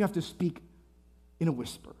doesn't mean you have to speak in a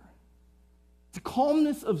whisper. It's a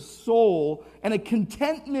calmness of soul and a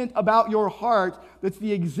contentment about your heart that's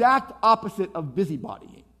the exact opposite of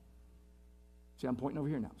busybodying. See, I'm pointing over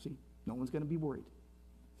here now. See, no one's going to be worried.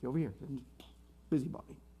 See, over here,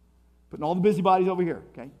 busybody. Putting all the busybodies over here,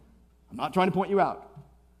 okay? I'm not trying to point you out.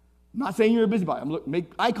 I'm not saying you're a busybody.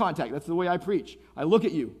 Make eye contact. That's the way I preach. I look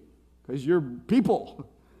at you because you're people.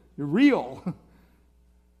 You're real. I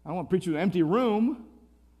don't want to preach to an empty room.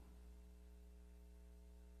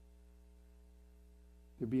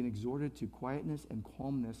 They're being exhorted to quietness and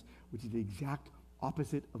calmness, which is the exact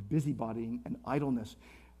opposite of busybodying and idleness.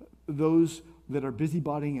 Those that are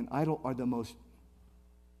busybodying and idle are the most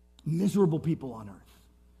miserable people on earth.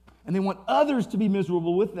 And they want others to be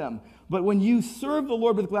miserable with them. But when you serve the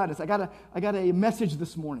Lord with gladness, I got a message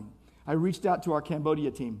this morning. I reached out to our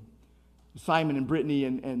Cambodia team, Simon and Brittany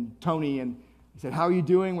and Tony, and I said, how are you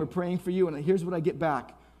doing? We're praying for you. And here's what I get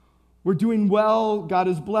back. We're doing well. God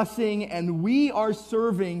is blessing. And we are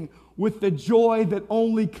serving with the joy that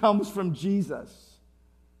only comes from Jesus.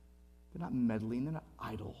 They're not meddling. They're not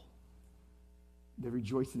idle. They're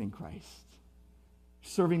rejoicing in Christ.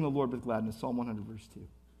 Serving the Lord with gladness. Psalm 100, verse 2.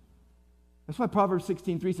 That's why Proverbs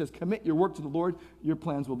 16:3 says, commit your work to the Lord, your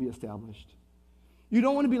plans will be established. You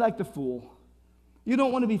don't want to be like the fool. You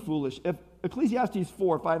don't want to be foolish. If Ecclesiastes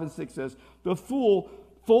 4:5 and 6 says, the fool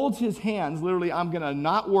folds his hands, literally, I'm going to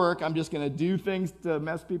not work, I'm just going to do things to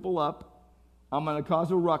mess people up. I'm going to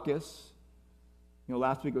cause a ruckus. You know,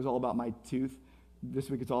 last week it was all about my tooth. This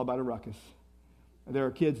week it's all about a ruckus. There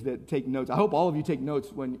are kids that take notes. I hope all of you take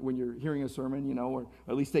notes when you're hearing a sermon, you know, or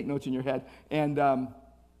at least take notes in your head. And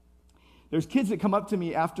there's kids that come up to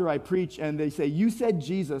me after I preach and they say, you said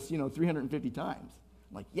Jesus, 350 times.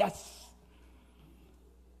 I'm like, yes.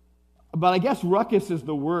 But I guess ruckus is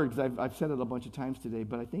the word, because I've said it a bunch of times today,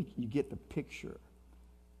 but I think you get the picture.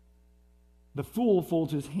 The fool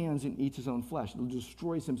folds his hands and eats his own flesh. He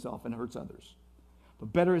destroys himself and hurts others.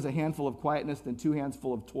 But better is a handful of quietness than 2 hands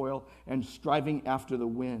full of toil and striving after the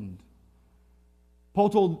wind. Paul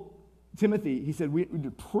told Timothy, he said, we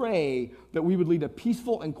would pray that we would lead a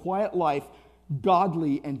peaceful and quiet life,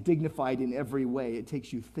 godly and dignified in every way. It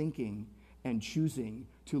takes you thinking and choosing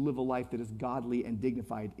to live a life that is godly and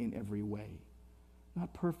dignified in every way.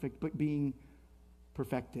 Not perfect, but being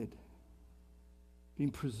perfected,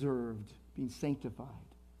 being preserved, being sanctified.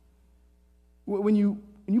 When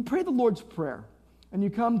you pray the Lord's Prayer and you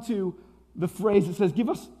come to the phrase that says, give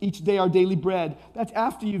us each day our daily bread, that's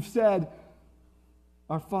after you've said,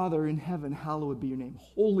 our Father in heaven, hallowed be your name.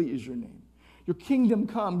 Holy is your name. Your kingdom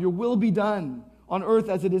come, your will be done on earth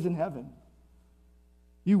as it is in heaven.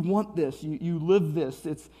 You want this. You live this.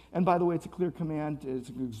 And by the way, it's a clear command. It's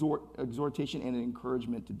an exhortation and an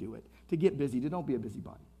encouragement to do it. To get busy. To don't be a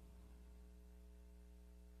busybody.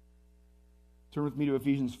 Turn with me to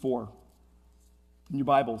Ephesians 4 in your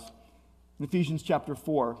Bibles. In Ephesians chapter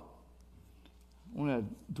 4, I want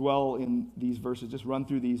to dwell in these verses, just run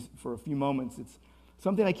through these for a few moments. It's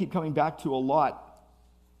something I keep coming back to a lot.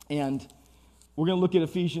 And we're going to look at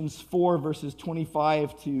Ephesians 4, verses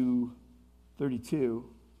 25 to 32.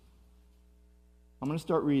 I'm going to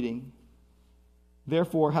start reading.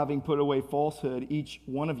 Therefore, having put away falsehood, let each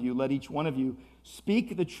one of you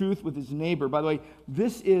speak the truth with his neighbor. By the way,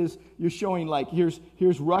 this is, you're showing like, here's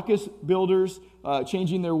ruckus builders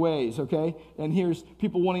changing their ways, okay? And here's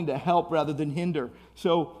people wanting to help rather than hinder.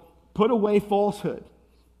 So, put away falsehood.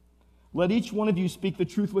 Let each one of you speak the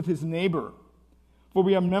truth with his neighbor. For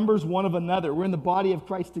we are members one of another. We're in the body of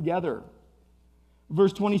Christ together.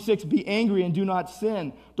 Verse 26, be angry and do not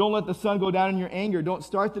sin. Don't let the sun go down in your anger. Don't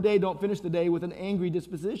start the day, don't finish the day with an angry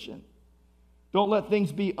disposition. Don't let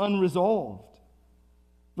things be unresolved.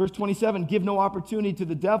 Verse 27, give no opportunity to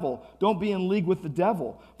the devil. Don't be in league with the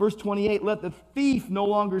devil. Verse 28, let the thief no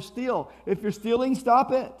longer steal. If you're stealing,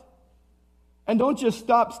 stop it. And don't just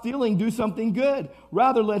stop stealing, do something good.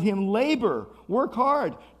 Rather, let him labor, work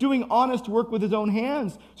hard, doing honest work with his own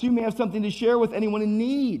hands, so you may have something to share with anyone in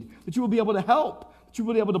need, that you will be able to help, that you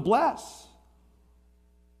will be able to bless.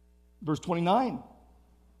 Verse 29,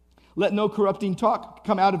 let no corrupting talk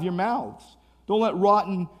come out of your mouths. Don't let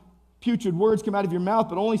rotten, putrid words come out of your mouth,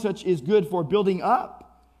 but only such is good for building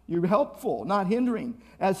up. You're helpful, not hindering,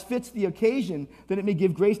 as fits the occasion, that it may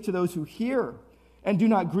give grace to those who hear. And do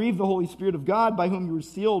not grieve the Holy Spirit of God, by whom you were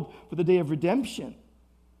sealed for the day of redemption.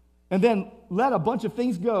 And then let a bunch of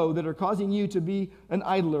things go that are causing you to be an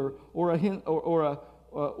idler or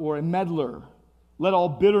a meddler. Let all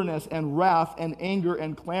bitterness and wrath and anger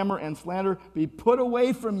and clamor and slander be put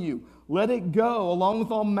away from you. Let it go, along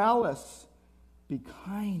with all malice. Be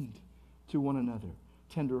kind to one another,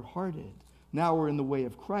 tender-hearted. Now we're in the way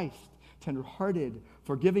of Christ. Tender-hearted,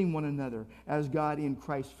 forgiving one another as God in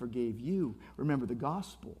Christ forgave you. Remember the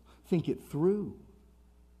gospel. Think it through.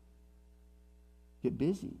 Get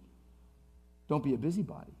busy. Don't be a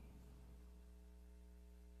busybody.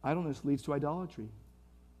 Idleness leads to idolatry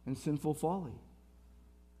and sinful folly.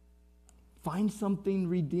 Find something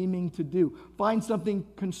redeeming to do. Find something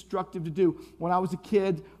constructive to do. When I was a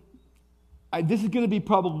kid, this is going to be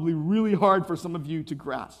probably really hard for some of you to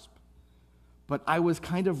grasp. But I was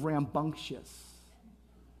kind of rambunctious.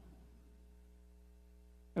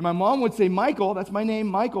 And my mom would say, Michael, that's my name,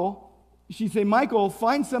 Michael. She'd say, Michael,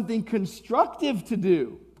 find something constructive to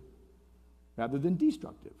do rather than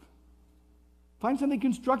destructive. Find something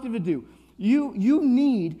constructive to do. You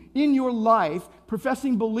need in your life,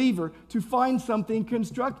 professing believer, to find something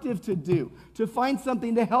constructive to do, to find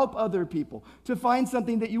something to help other people, to find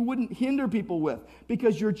something that you wouldn't hinder people with,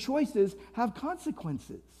 because your choices have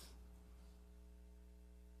consequences.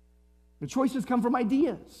 The choices come from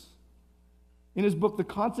ideas. In his book, The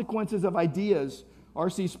Consequences of Ideas,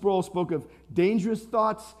 R.C. Sproul spoke of dangerous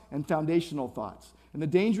thoughts and foundational thoughts. And the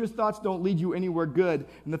dangerous thoughts don't lead you anywhere good,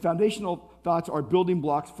 and the foundational thoughts are building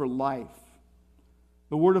blocks for life.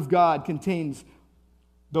 The Word of God contains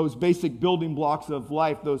those basic building blocks of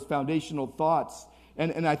life, those foundational thoughts.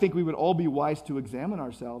 And I think we would all be wise to examine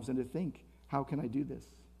ourselves and to think, how can I do this?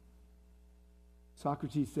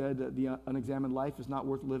 Socrates said that the unexamined life is not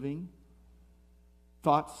worth living.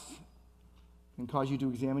 Thoughts can cause you to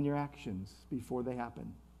examine your actions before they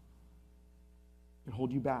happen. It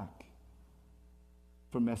hold you back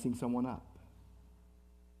from messing someone up.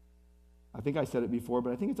 I think I said it before,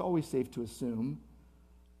 but I think it's always safe to assume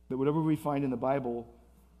that whatever we find in the Bible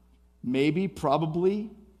maybe, probably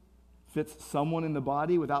fits someone in the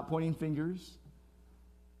body without pointing fingers.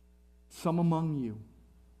 Some among you.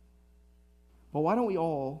 Well, why don't we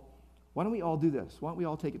all do this? Why don't we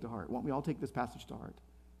all take it to heart? Why don't we all take this passage to heart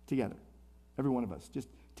together? Every one of us. Just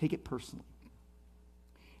take it personally.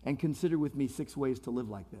 And consider with me 6 ways to live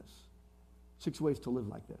like this. 6 ways to live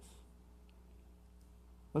like this.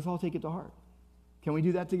 Let's all take it to heart. Can we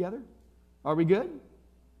do that together? Are we good?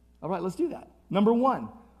 All right, let's do that. Number one.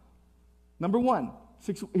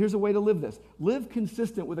 Here's a way to live this. Live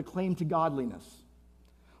consistent with a claim to godliness.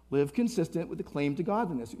 Live consistent with a claim to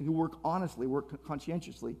godliness. You work honestly, work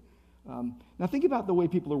conscientiously. Now think about the way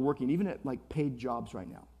people are working, even at like paid jobs right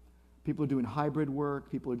now. People are doing hybrid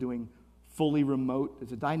work. People are doing fully remote.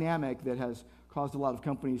 It's a dynamic that has caused a lot of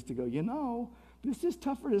companies to go, this is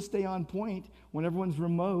tougher to stay on point when everyone's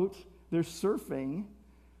remote. They're surfing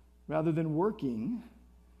rather than working.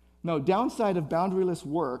 No, downside of boundaryless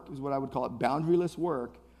work is what I would call it. Boundaryless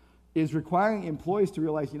work is requiring employees to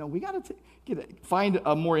realize, we got to find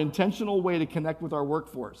a more intentional way to connect with our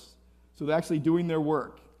workforce. So they're actually doing their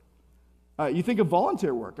work. You think of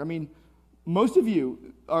volunteer work. I mean, most of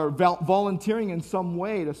you are volunteering in some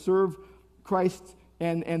way to serve Christ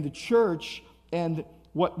and the church. And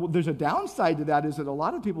there's a downside to that is that a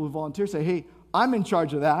lot of people who volunteer say, hey, I'm in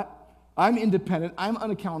charge of that. I'm independent. I'm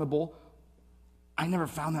unaccountable. I never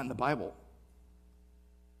found that in the Bible.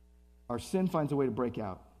 Our sin finds a way to break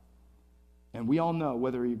out. And we all know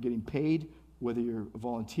whether you're getting paid, whether you're a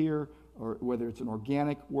volunteer, or whether it's an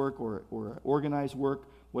organic work or organized work,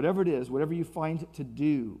 whatever it is, whatever you find to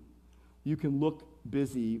do, you can look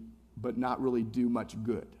busy but not really do much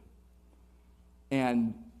good.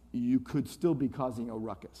 And you could still be causing a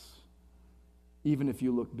ruckus. Even if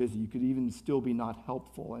you look busy, you could even still be not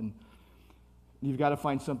helpful. And you've got to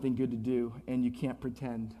find something good to do, and you can't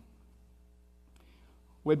pretend.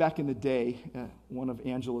 way back in the day, one of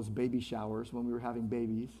Angela's baby showers when we were having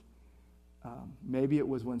babies, maybe it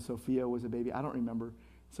was when Sophia was a baby. I don't remember.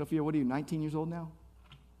 Sophia, what are you, 19 years old now?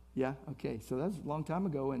 Yeah? Okay, so that's a long time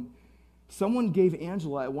ago. And someone gave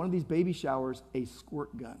Angela at one of these baby showers a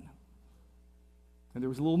squirt gun. And there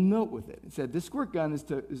was a little note with it. It said, this squirt gun is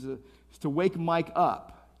to wake Mike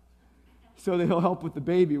up so that he'll help with the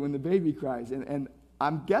baby when the baby cries. And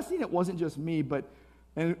I'm guessing it wasn't just me,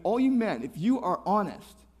 and all you men, if you are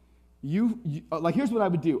honest, you like, here's what I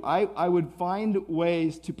would do. I would find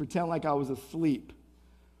ways to pretend like I was asleep.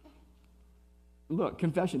 Look,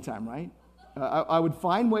 confession time, right? I would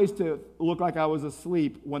find ways to look like I was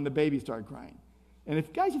asleep when the baby started crying. And if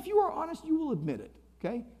you are honest, you will admit it,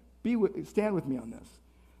 okay? Stand with me on this.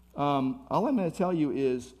 All I'm going to tell you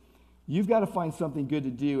is you've got to find something good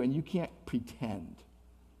to do, and you can't pretend.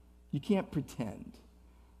 You can't pretend.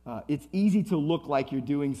 It's easy to look like you're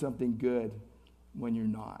doing something good when you're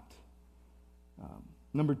not.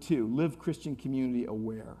 Number 2, live Christian community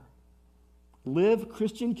aware. Live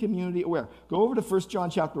Christian community aware. Go over to 1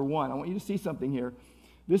 John chapter 1. I want you to see something here.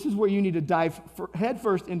 This is where you need to dive head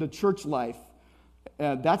first into church life.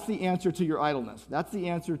 That's the answer to your idleness. That's the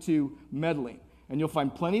answer to meddling. And you'll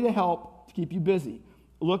find plenty to help to keep you busy.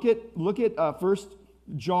 Look at 1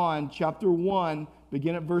 John chapter 1,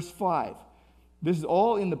 begin at verse 5. This is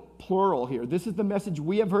all in the plural here. This is the message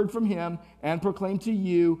we have heard from him and proclaim to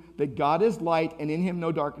you, that God is light and in him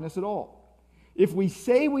no darkness at all. If we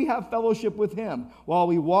say we have fellowship with him while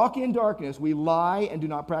we walk in darkness, we lie and do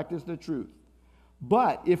not practice the truth.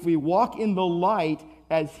 But if we walk in the light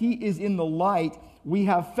as he is in the light, we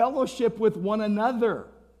have fellowship with one another.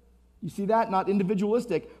 You see that? Not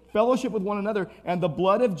individualistic. Fellowship with one another. And the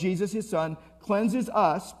blood of Jesus, his son, cleanses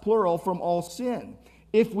us, plural, from all sin.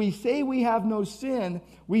 If we say we have no sin,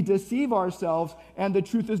 we deceive ourselves, and the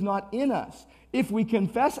truth is not in us. If we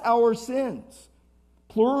confess our sins,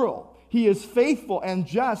 plural, he is faithful and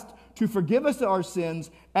just to forgive us our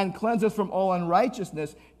sins and cleanse us from all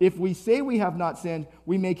unrighteousness. If we say we have not sinned,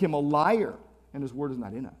 we make him a liar, and his word is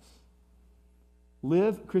not in us.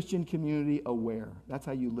 Live Christian community aware. That's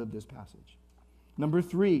how you live this passage. Number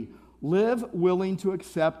 3, live willing to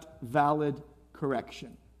accept valid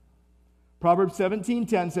correction. Proverbs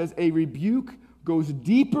 17:10 says, a rebuke goes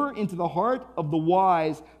deeper into the heart of the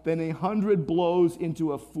wise than 100 blows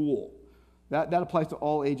into a fool. That applies to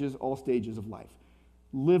all ages, all stages of life.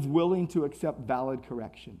 Live willing to accept valid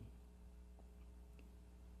correction.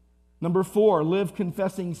 Number 4, live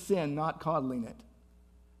confessing sin, not coddling it.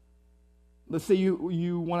 Let's say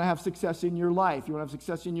you want to have success in your life. You want to have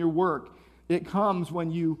success in your work. It comes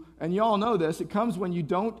when you, and you all know this, it comes when you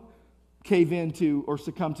don't cave into or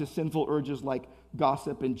succumb to sinful urges like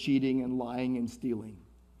gossip and cheating and lying and stealing.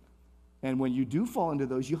 And when you do fall into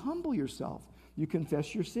those, you humble yourself. You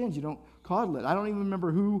confess your sins. You don't coddle it. I don't even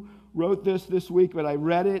remember who wrote this week, but I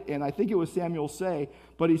read it, and I think it was Samuel Say,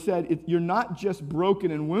 but he said, you're not just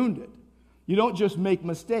broken and wounded. You don't just make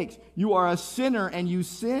mistakes. You are a sinner and you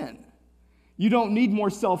sin. You don't need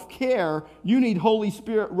more self-care. You need Holy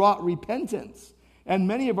Spirit-wrought repentance. And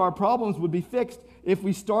many of our problems would be fixed if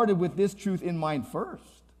we started with this truth in mind first.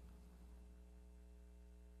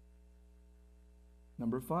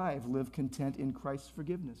 Number 5, live content in Christ's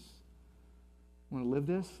forgiveness. Want to live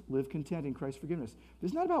this? Live content in Christ's forgiveness.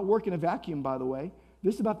 This is not about work in a vacuum, by the way.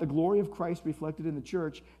 This is about the glory of Christ reflected in the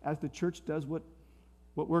church as the church does what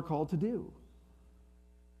we're called to do.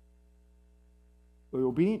 The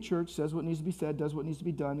obedient church says what needs to be said, does what needs to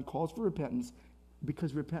be done, calls for repentance,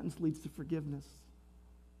 because repentance leads to forgiveness.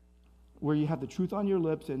 Where you have the truth on your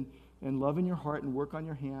lips and love in your heart and work on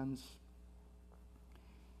your hands.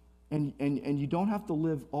 And you don't have to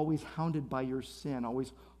live always hounded by your sin,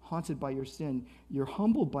 always haunted by your sin. You're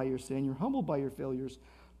humbled by your sin. You're humbled by your failures.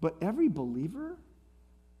 But every believer,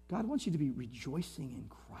 God wants you to be rejoicing in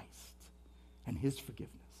Christ and his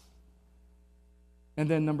forgiveness. And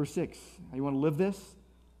then number 6, you want to live this?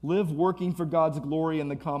 Live working for God's glory and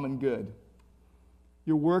the common good.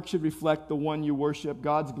 Your work should reflect the one you worship,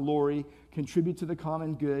 God's glory, contribute to the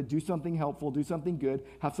common good, do something helpful, do something good,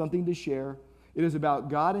 have something to share. It is about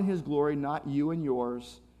God and his glory, not you and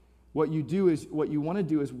yours. What you want to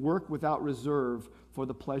do is work without reserve for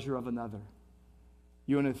the pleasure of another.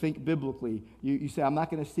 You want to think biblically. You say, I'm not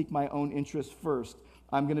going to seek my own interests first.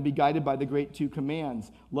 I'm going to be guided by the great 2 commands.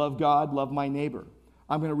 Love God, love my neighbor.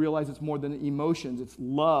 I'm going to realize it's more than emotions. It's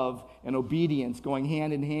love and obedience going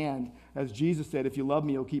hand in hand. As Jesus said, if you love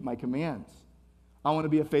me, you'll keep my commands. I want to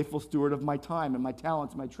be a faithful steward of my time and my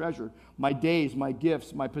talents, my treasure, my days, my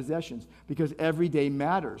gifts, my possessions, because every day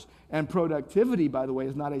matters. And productivity, by the way,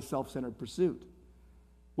 is not a self-centered pursuit.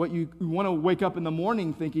 What you want to wake up in the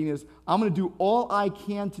morning thinking is, I'm going to do all I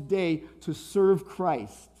can today to serve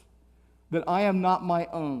Christ, that I am not my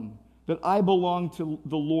own, that I belong to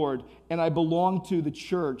the Lord, and I belong to the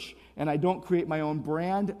church, and I don't create my own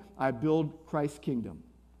brand, I build Christ's kingdom.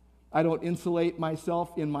 I don't insulate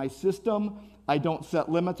myself in my system. I don't set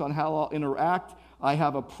limits on how I'll interact. I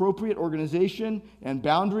have appropriate organization and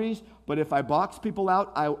boundaries, but if I box people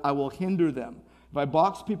out, I will hinder them. If I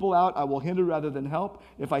box people out, I will hinder rather than help.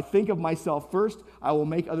 If I think of myself first, I will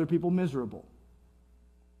make other people miserable.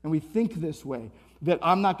 And we think this way, that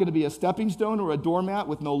I'm not going to be a stepping stone or a doormat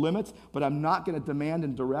with no limits, but I'm not going to demand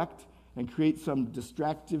and direct and create some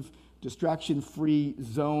distraction-free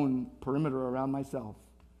zone perimeter around myself.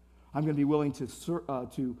 I'm going to be willing to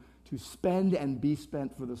spend and be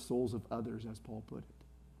spent for the souls of others, as Paul put it.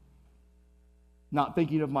 Not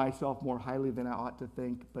thinking of myself more highly than I ought to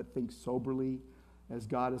think, but think soberly, as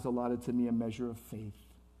God has allotted to me a measure of faith.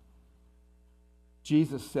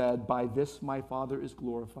 Jesus said, "By this my Father is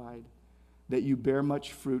glorified, that you bear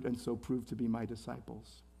much fruit and so prove to be my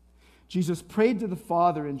disciples." Jesus prayed to the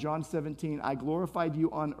Father in John 17, "I glorified you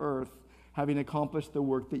on earth, having accomplished the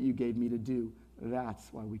work that you gave me to do."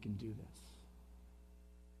 That's why we can do this.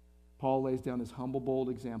 Paul lays down this humble, bold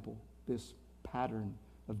example, this pattern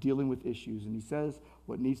of dealing with issues, and he says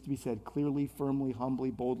what needs to be said clearly, firmly, humbly,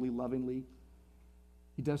 boldly, lovingly.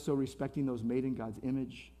 He does so respecting those made in God's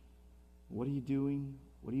image. What are you doing?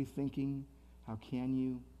 What are you thinking? How can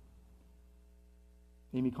you?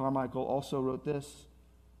 Amy Carmichael also wrote this: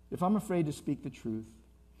 "If I'm afraid to speak the truth,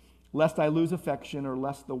 lest I lose affection, or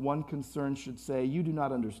lest the one concerned should say, 'You do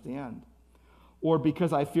not understand,' or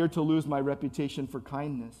because I fear to lose my reputation for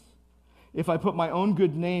kindness, if I put my own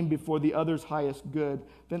good name before the other's highest good,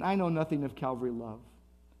 then I know nothing of Calvary love.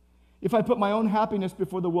 If I put my own happiness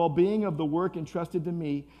before the well-being of the work entrusted to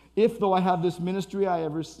me, if, though I have this ministry I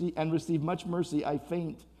have and receive much mercy, I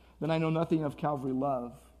faint, then I know nothing of Calvary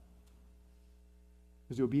love."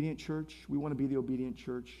 As the obedient church, we want to be the obedient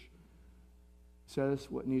church. Says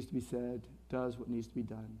what needs to be said, does what needs to be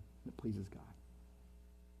done, and it pleases God.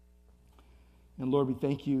 And Lord, we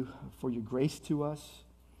thank you for your grace to us.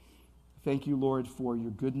 Thank you, Lord, for your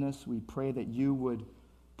goodness. We pray that you would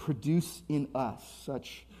produce in us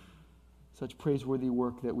such praiseworthy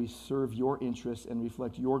work that we serve your interests and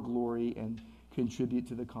reflect your glory and contribute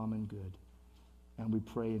to the common good. And we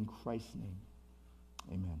pray in Christ's name.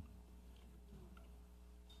 Amen.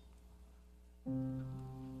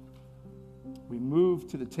 We move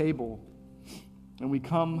to the table, and we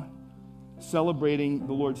come celebrating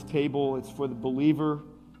the Lord's table. It's for the believer,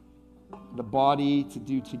 the body to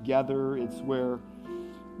do together. It's where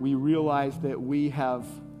we realize that we have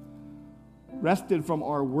rested from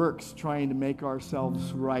our works trying to make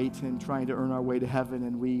ourselves right and trying to earn our way to heaven,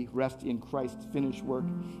 and we rest in Christ's finished work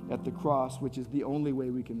at the cross, which is the only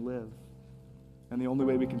way we can live and the only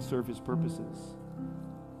way we can serve his purposes.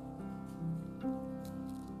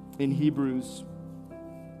 In Hebrews,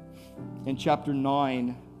 in chapter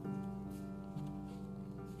 9,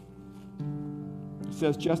 it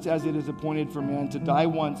says, "Just as it is appointed for man to die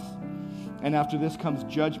once, and after this comes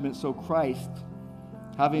judgment, so Christ,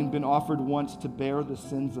 having been offered once to bear the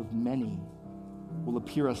sins of many, will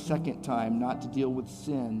appear a second time, not to deal with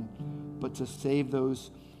sin, but to save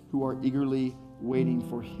those who are eagerly waiting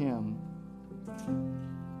for him."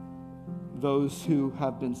 Those who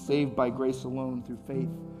have been saved by grace alone, through faith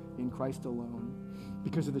in Christ alone,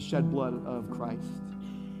 because of the shed blood of Christ.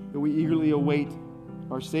 That we eagerly await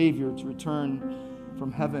our Savior to return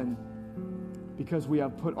from heaven because we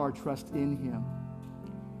have put our trust in him.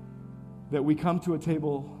 That we come to a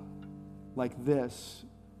table like this,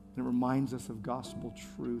 and it reminds us of gospel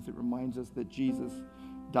truth. It reminds us that Jesus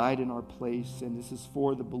died in our place, and this is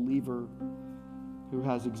for the believer who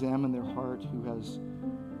has examined their heart, who has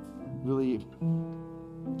really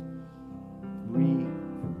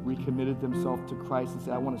recommitted themselves to Christ and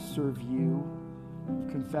said, "I want to serve you,"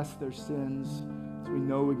 confess their sins, so we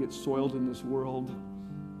know we get soiled in this world.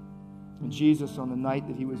 And Jesus, on the night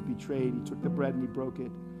that he was betrayed, he took the bread and he broke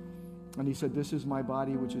it. And he said, "This is my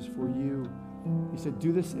body, which is for you." He said,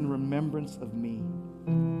 "Do this in remembrance of me."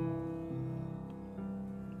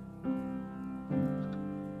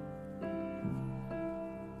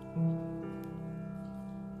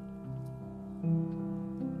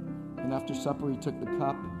 And after supper, he took the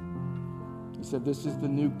cup. He said, "This is the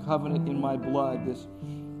new covenant in my blood." This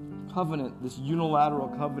covenant, this unilateral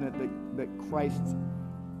covenant that Christ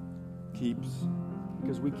keeps,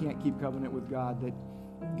 because we can't keep covenant with God, that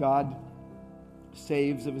God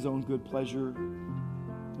saves of his own good pleasure,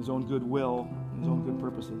 his own good will, his own good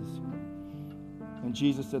purposes. And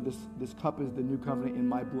Jesus said, this cup is the new covenant in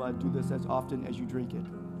my blood. Do this as often as you drink it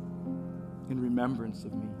in remembrance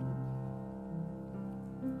of me.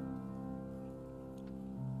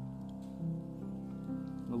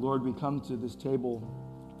 And Lord, we come to this table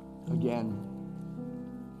again,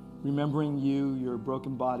 remembering you, your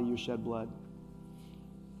broken body, your shed blood,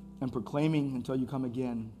 and proclaiming until you come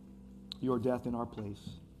again your death in our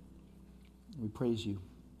place. We praise you.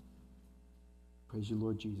 Praise you,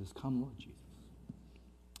 Lord Jesus. Come, Lord Jesus.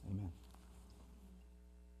 Amen.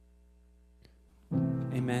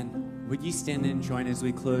 Amen. Would you stand and join as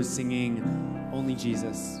we close singing Only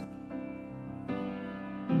Jesus?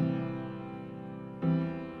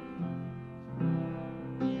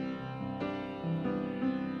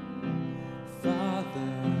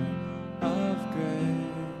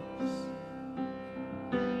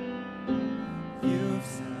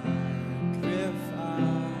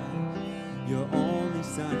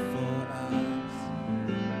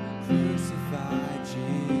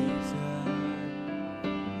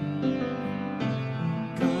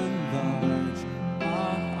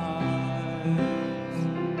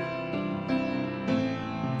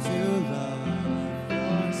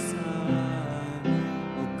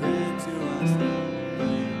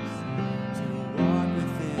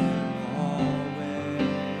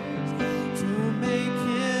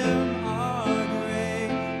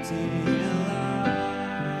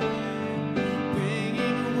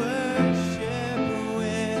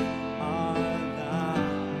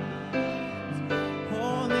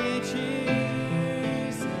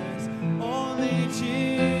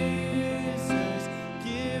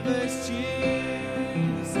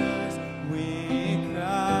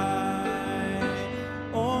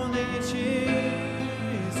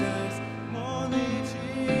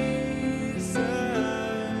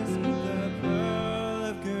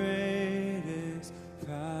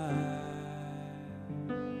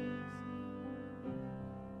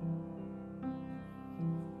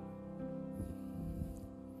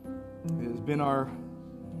 Been our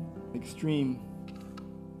extreme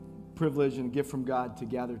privilege and a gift from God to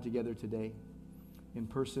gather together today in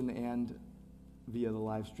person and via the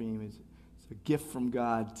live stream. It's a gift from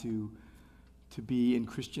God to be in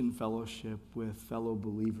Christian fellowship with fellow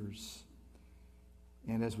believers.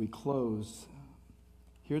 And as we close,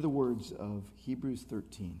 hear the words of Hebrews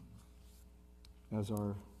 13 as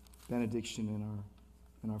our benediction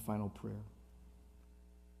and our final prayer.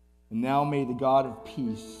 And now may the God of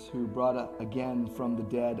peace, who brought again from the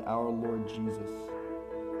dead our Lord Jesus,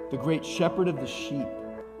 the great shepherd of the sheep,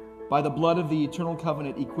 by the blood of the eternal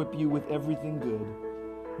covenant equip you with everything good,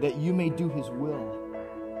 that you may do his will,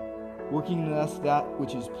 working in us that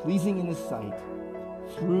which is pleasing in his sight,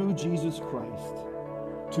 through Jesus Christ,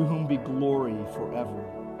 to whom be glory forever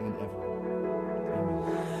and ever.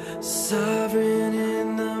 Amen. Sovereign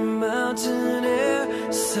in the mountain air,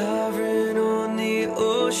 sovereign on the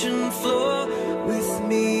ocean floor.